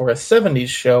it, and for a 70s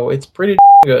show, it's pretty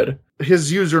good.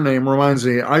 His username reminds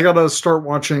me, I gotta start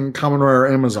watching Kamen Rider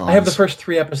Amazon. I have the first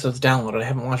 3 episodes downloaded. I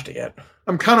haven't watched it yet.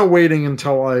 I'm kind of waiting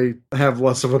until I have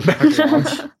less of a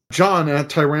backlog. John at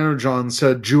Tyrannojohn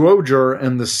said Zyuohger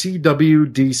and the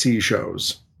CWDC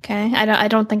shows. Okay. I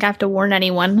don't think I have to warn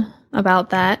anyone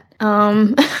about that.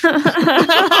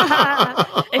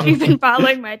 If you've been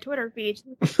following my Twitter feed,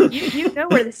 you know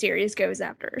where the series goes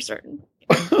after a certain.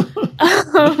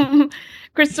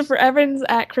 Christopher Evans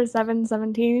at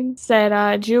Chris717 said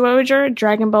Zyuohger,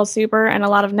 Dragon Ball Super, and a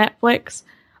lot of Netflix.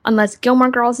 Unless Gilmore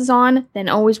Girls is on, then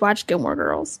always watch Gilmore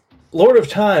Girls. Lord of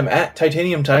Time at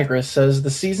Titanium Tigress says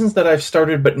the seasons that I've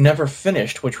started but never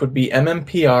finished, which would be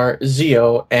MMPR,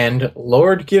 Zeo, and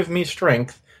Lord Give Me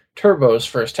Strength, Turbo's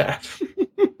first half.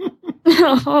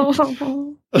 You're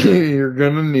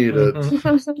gonna need it.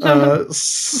 Mhm.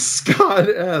 Scott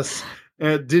S.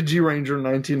 at DigiRanger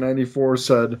 1994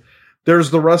 said,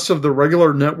 there's the rest of the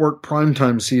regular network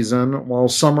primetime season, while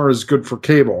summer is good for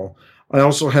cable. I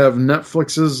also have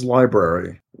Netflix's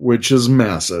library, which is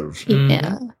massive.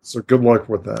 Yeah. So good luck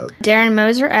with that. Darren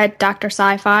Moser at Dr.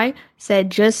 Sci-Fi said,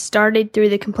 just started through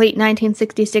the complete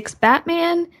 1966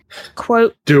 Batman.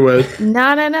 Quote, Do it.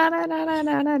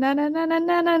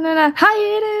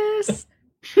 Hiatus.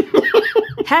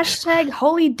 Hashtag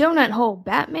holy donut hole,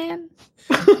 Batman.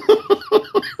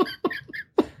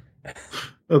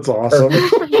 That's awesome.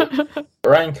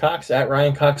 Ryan Cox at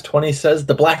Ryan Cox 20 says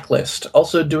The Blacklist,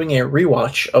 also doing a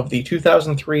rewatch of the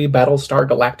 2003 Battlestar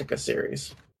Galactica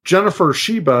series. Jennifer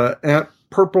Sheba at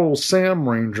Purple Sam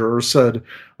Ranger said,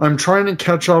 I'm trying to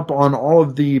catch up on all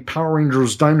of the Power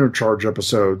Rangers Dino Charge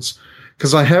episodes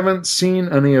because I haven't seen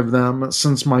any of them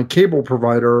since my cable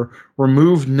provider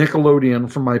removed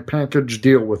Nickelodeon from my package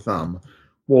deal with them.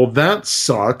 Well, that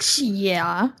sucks.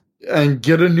 Yeah. And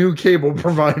get a new cable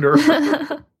provider.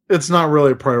 It's not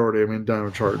really a priority. I mean, Dino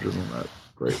Charge isn't that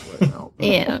great right now.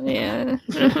 Yeah.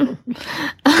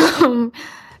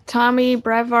 Tommy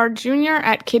Brevard Jr.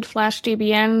 at Kid Flash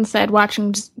DBN said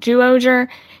watching Zyuohger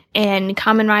and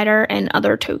Kamen Rider and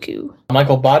other Toku.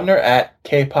 Michael Bodner at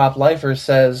K-Pop Lifer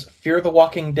says Fear the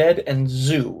Walking Dead and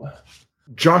Zoo.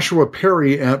 Joshua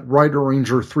Perry at Rider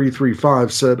Ranger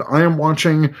 335 said, I am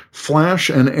watching Flash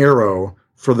and Arrow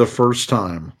for the first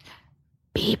time.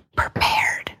 Be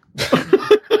prepared.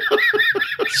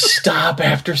 Stop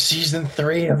after season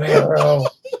 3 of Arrow.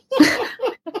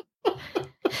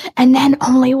 And then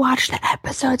only watch the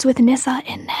episodes with Nyssa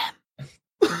in them.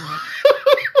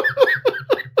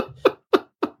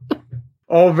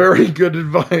 All very good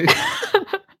advice.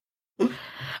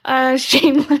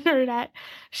 Shane Leonard at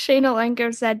Shane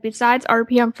Alenko said, besides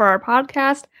RPM for our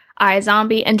podcast,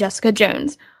 iZombie and Jessica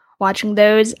Jones. Watching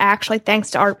those actually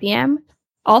thanks to RPM.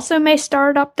 Also may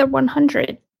start up the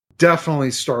 100.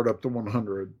 Definitely start up the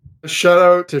 100. Shout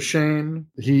out to Shane.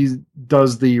 He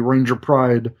does the Ranger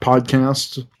Pride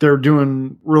podcast. They're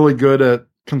doing really good at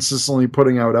consistently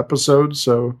putting out episodes,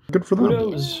 so good for them.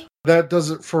 Kudos. That does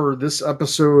it for this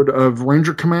episode of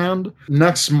Ranger Command.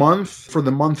 Next month, for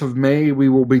the month of May, we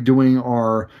will be doing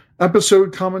our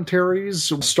episode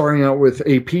commentaries, starting out with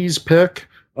AP's pick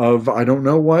of I don't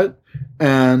know what,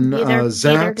 and Zach's.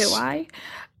 Neither do I.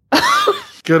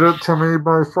 Get it to me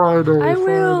by Friday. I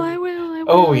will.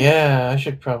 Oh, yeah, I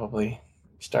should probably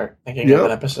start thinking of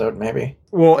an episode, maybe.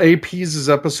 Well, AP's is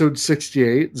episode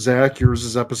 68. Zach, yours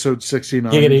is episode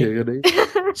 69.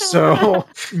 Giggity. So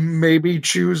maybe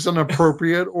choose an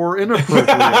appropriate or inappropriate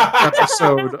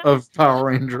episode of Power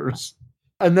Rangers.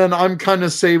 And then I'm kind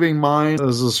of saving mine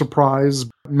as a surprise.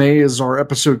 May is our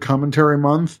episode commentary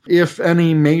month. If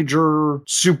any major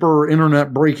super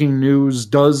internet breaking news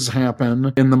does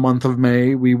happen in the month of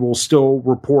May, we will still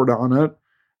report on it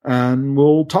and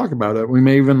we'll talk about it. We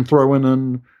may even throw in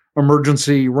an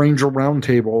emergency Ranger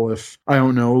roundtable if, I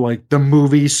don't know, like the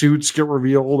movie suits get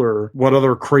revealed or what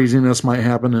other craziness might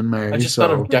happen in May. I just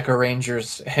thought of Deca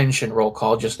Rangers Henshin roll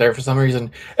call just there for some reason.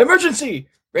 Emergency!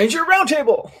 Ranger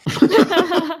roundtable!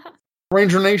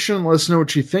 Ranger Nation, let us know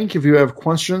what you think. If you have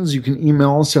questions, you can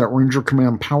email us at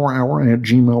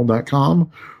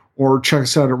rangercommandpowerhour@gmail.com or check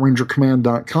us out at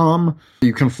rangercommand.com.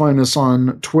 You can find us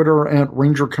on Twitter at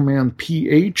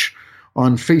rangercommandph,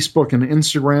 on Facebook and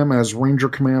Instagram as Ranger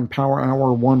Command Power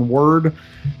Hour, one word.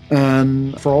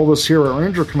 And for all of us here at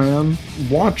Ranger Command,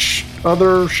 watch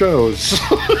other shows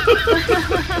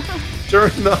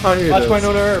during the hiatus. Watch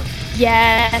Winona Earp.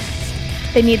 Yes.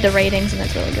 They need the ratings and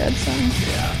it's really good, so.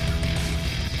 Yeah.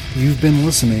 You've been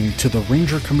listening to the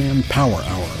Ranger Command Power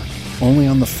Hour, only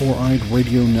on the 4-Eyed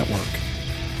Radio Network.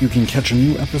 You can catch a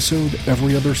new episode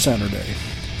every other Saturday.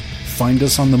 Find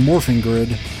us on the Morphing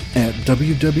Grid at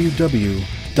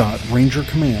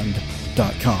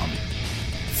www.rangercommand.com.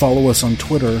 Follow us on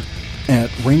Twitter at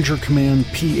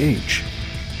RangerCommandPH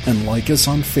and like us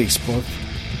on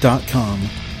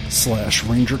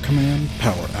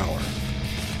Facebook.com/RangerCommandPowerHour.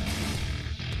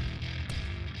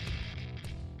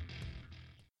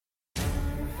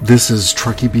 This is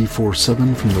Truckee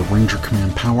B47 from the Ranger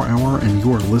Command Power Hour, and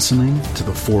you are listening to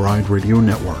the 4-Eyed Radio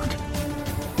Network.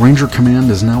 Ranger Command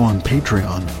is now on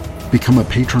Patreon. Become a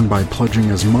patron by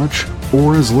pledging as much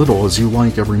or as little as you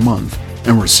like every month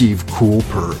and receive cool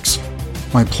perks.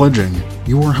 By pledging,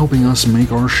 you are helping us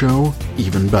make our show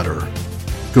even better.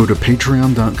 Go to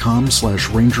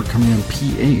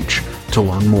patreon.com/RangerCommandPH to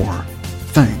learn more.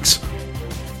 Thanks.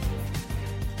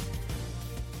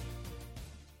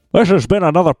 This has been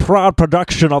another proud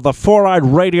production of the 4-Eyed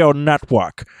Radio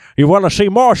Network. You want to see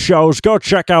more shows, go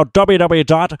check out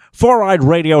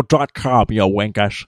www.4eyedradio.com, you winkers.